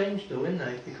short-changed though, aren't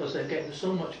they? Because they're getting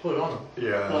so much put on them.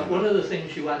 Yeah. Like one of the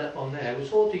things you had up on there was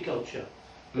horticulture.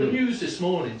 The news this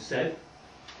morning said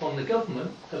on the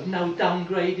government have now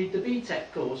downgraded the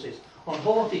BTEC courses on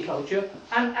horticulture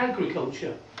and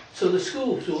agriculture. So the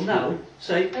schools will now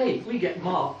say, hey, we get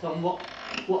marked on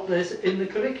what there's in the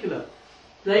curriculum.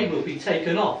 They will be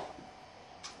taken off.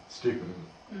 Stupid,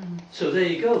 isn't it? So there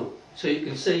you go. So you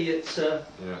can see it's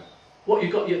what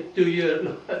you've got to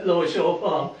do at Lower Shore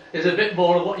Farm is a bit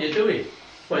more of what you're doing,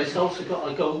 but it's also got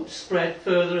to go spread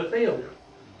further afield.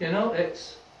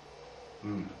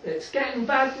 It's getting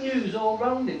bad news all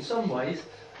round in some ways,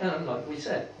 and like we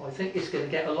said, I think it's going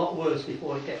to get a lot worse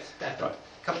before it gets better.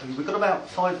 Right. We've got about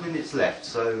 5 minutes left,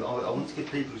 so I want to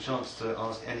give people a chance to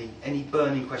ask any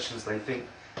burning questions they think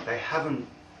they haven't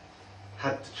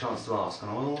had the chance to ask, and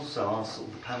I'll also ask all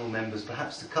the panel members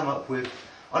perhaps to come up with,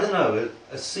 I don't know,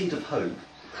 a seed of hope.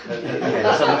 So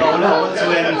I don't want to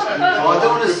end. I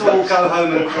don't want us to all go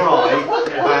home and cry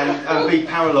and be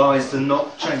paralysed and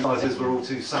not change because we're all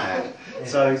too sad.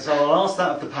 So I'll ask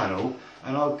that of the panel,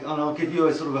 and I'll give you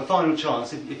a sort of a final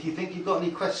chance. If you think you've got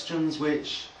any questions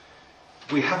which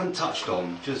we haven't touched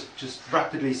on, just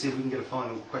rapidly see if we can get a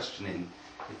final question in.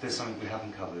 If there's something we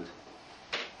haven't covered.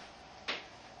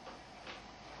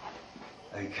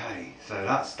 Okay, so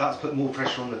that's put more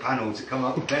pressure on the panel to come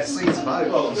up with their seeds of hope.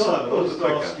 Well, Simon, I wanted to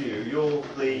ask you, you're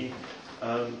the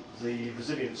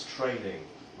resilience training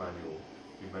manual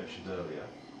you mentioned earlier.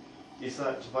 Is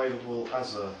that available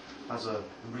as a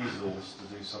resource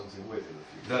to do something with in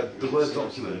the future? The Word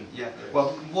document, yeah. Well,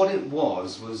 what it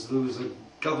was there was a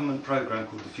government programme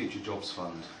called the Future Jobs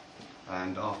Fund,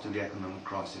 and after the economic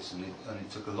crisis, and it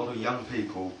took a lot of young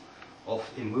people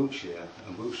off in Wiltshire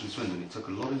and Swindon, it took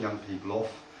a lot of young people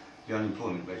off the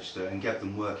unemployment register and gave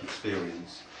them work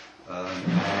experience.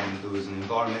 And there was an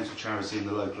environmental charity in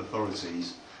the local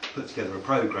authorities put together a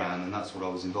programme, and that's what I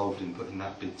was involved in, putting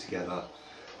that bid together.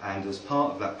 And as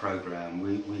part of that programme,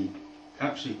 we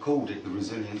actually called it the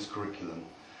Resilience Curriculum,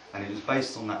 and it was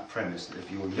based on that premise that if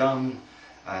you're young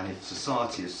and if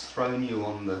society has thrown you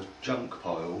on the junk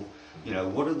pile,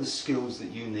 what are the skills that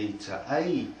you need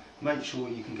to make sure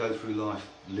you can go through life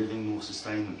living more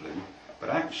sustainably,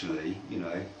 but actually,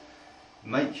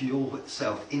 make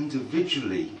yourself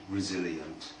individually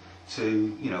resilient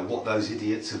to, what those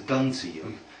idiots have done to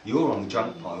you. You're on the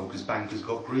junk pile because bankers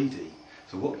got greedy.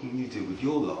 So what can you do with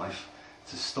your life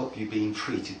to stop you being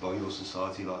treated by your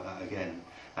society like that again?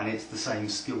 And it's the same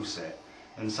skill set.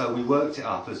 And so we worked it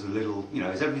up as a little,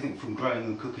 it's everything from growing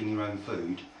and cooking your own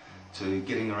food to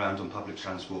getting around on public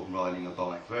transport and riding a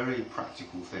bike, very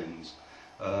practical things.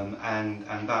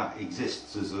 And that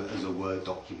exists as a Word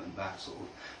document, that sort of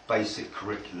basic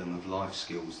curriculum of life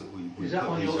skills that we Is that put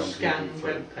on these your young scan people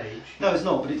through. web page? No, it's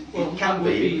not, but it can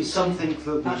be. It's something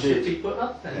that we that did. should be put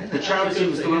up then, The charity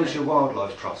was the Wiltshire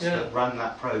Wildlife Trust Yeah. that ran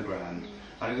that programme,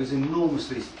 and it was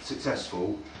enormously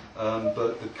successful,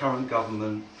 but the current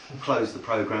government closed the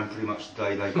programme pretty much the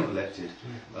day they got elected,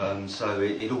 so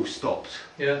it all stopped.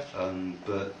 Yeah.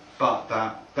 But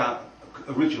that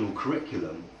original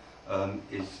curriculum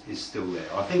is still there.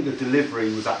 I think the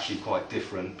delivery was actually quite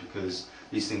different because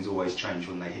these things always change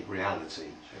when they hit reality.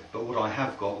 But what I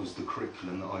have got was the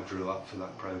curriculum that I drew up for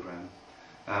that programme,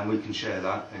 and we can share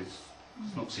that. It's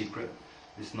not secret.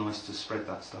 it's nice to spread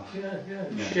that stuff. Yeah.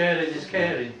 Sharing is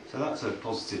caring. So that's a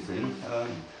positive thing.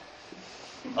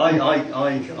 I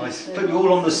put you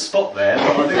all on the spot there,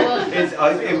 but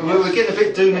I think we were getting a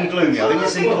bit doom and gloomy. I think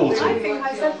it's important. I think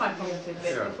I said my positive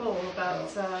bit before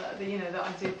about that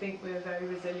I do think we're very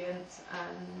resilient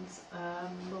and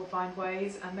we'll find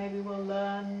ways, and maybe we'll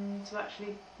learn to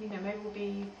actually, maybe we'll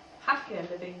be happier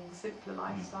living simpler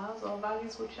lifestyles. Our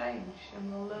values will change,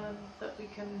 and we'll learn that we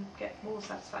can get more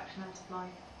satisfaction out of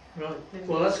life. Right.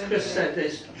 Well, as Chris said,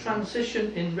 there's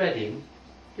transition in Reading.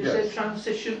 Is there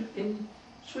transition in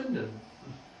Swindon?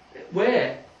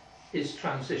 Where is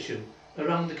transition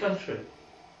around the country?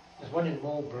 There's one in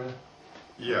Marlborough.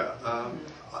 Yeah,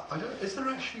 I don't. Is there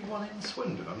actually one in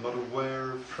Swindon? I'm not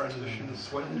aware of transition in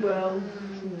Swindon. Well,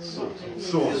 sort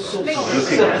of.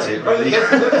 Looking at it, really.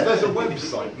 There's a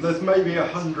website. And there's maybe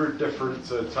 100 different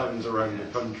towns around the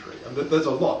country, and there's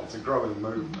a lot. It's a growing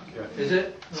movement. Yeah. Is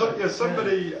it? So yeah,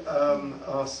 somebody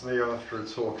asked me after a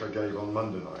talk I gave on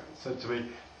Monday night. Said to me,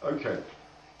 "Okay,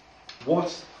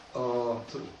 what are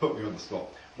sort of put me on the spot?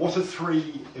 What are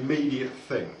 3 immediate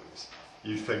things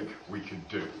you think we could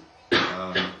do?"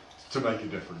 To make a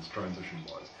difference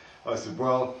transition-wise. I said,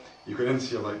 well, you can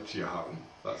insulate to your home.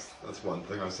 That's one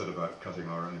thing. I said about cutting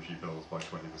our energy bills by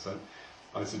 20%.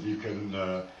 I said you can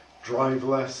drive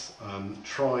less,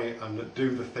 try and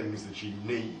do the things that you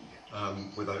need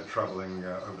without travelling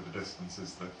over the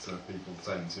distances that people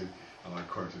tend to. And I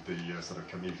quoted the sort of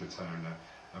commuter town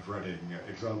of Reading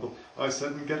example. I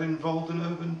said, and get involved in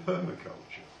urban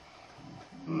permaculture.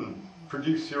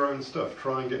 Produce your own stuff.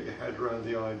 Try and get your head around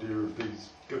the idea of these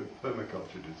good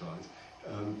permaculture designs.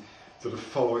 Sort of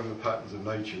following the patterns of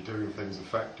nature, doing things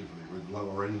effectively with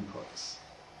lower inputs.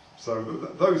 So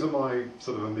those are my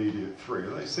sort of immediate 3.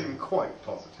 They seem quite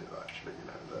positive, actually.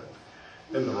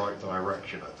 They're in the right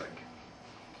direction, I think.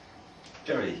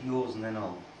 Gerry, yours and then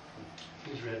I'll.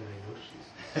 He's read my notes.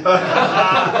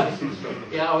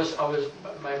 Yeah,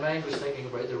 my mind was thinking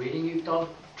about the reading you've done.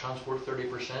 Transport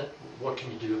 30%. What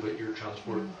can you do about your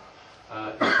transport?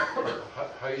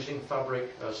 Housing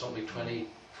fabric, something 22%.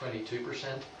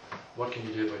 What can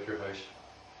you do about your house?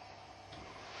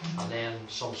 And then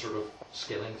some sort of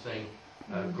skilling thing.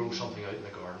 Grow something out in the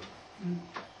garden.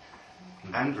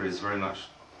 Andrea's very much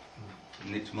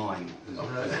nicked mine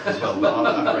as well.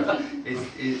 But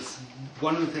it's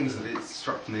one of the things that it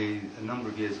struck me a number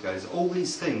of years ago is all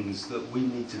these things that we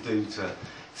need to do to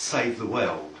save the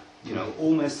world.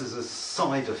 Almost as a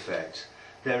side effect,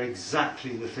 they're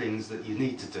exactly the things that you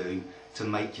need to do to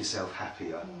make yourself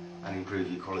happier and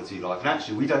improve your quality of life. And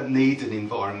actually, we don't need an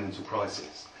environmental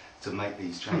crisis to make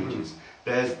these changes.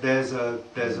 There's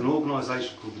an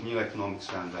organisation called the New Economics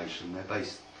Foundation. They're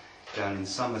based down in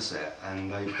Somerset,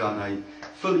 and they've done a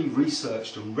fully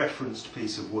researched and referenced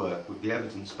piece of work with the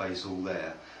evidence base all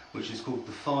there, which is called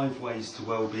the 5 Ways to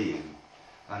Wellbeing.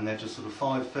 And they're just sort of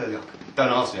 5 fairly, don't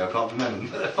ask me, I can't remember them,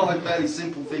 but they're 5 fairly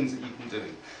simple things that you can do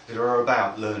that are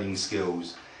about learning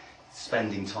skills,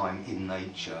 spending time in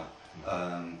nature,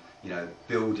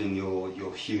 building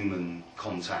your human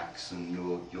contacts and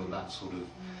your that sort of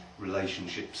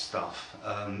relationship stuff.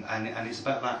 And it's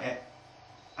about that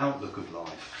outlook of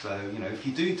life. So, if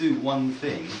you do one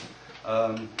thing,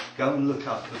 go and look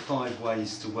up the 5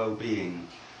 Ways to Wellbeing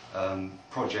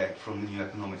project from the New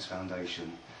Economics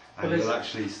Foundation. And you'll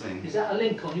actually think... Is that a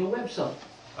link on your website?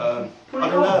 I don't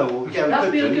know. Yeah,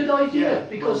 that'd be a good idea,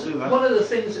 because one of the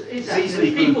things is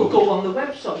actually people go on the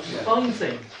website to find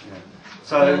things. Yeah.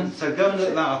 So go and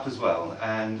look that up as well,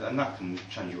 and that can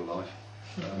change your life.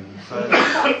 So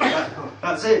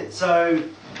that's it. So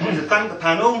I want to thank the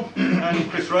panel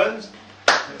and Chris Rhodes.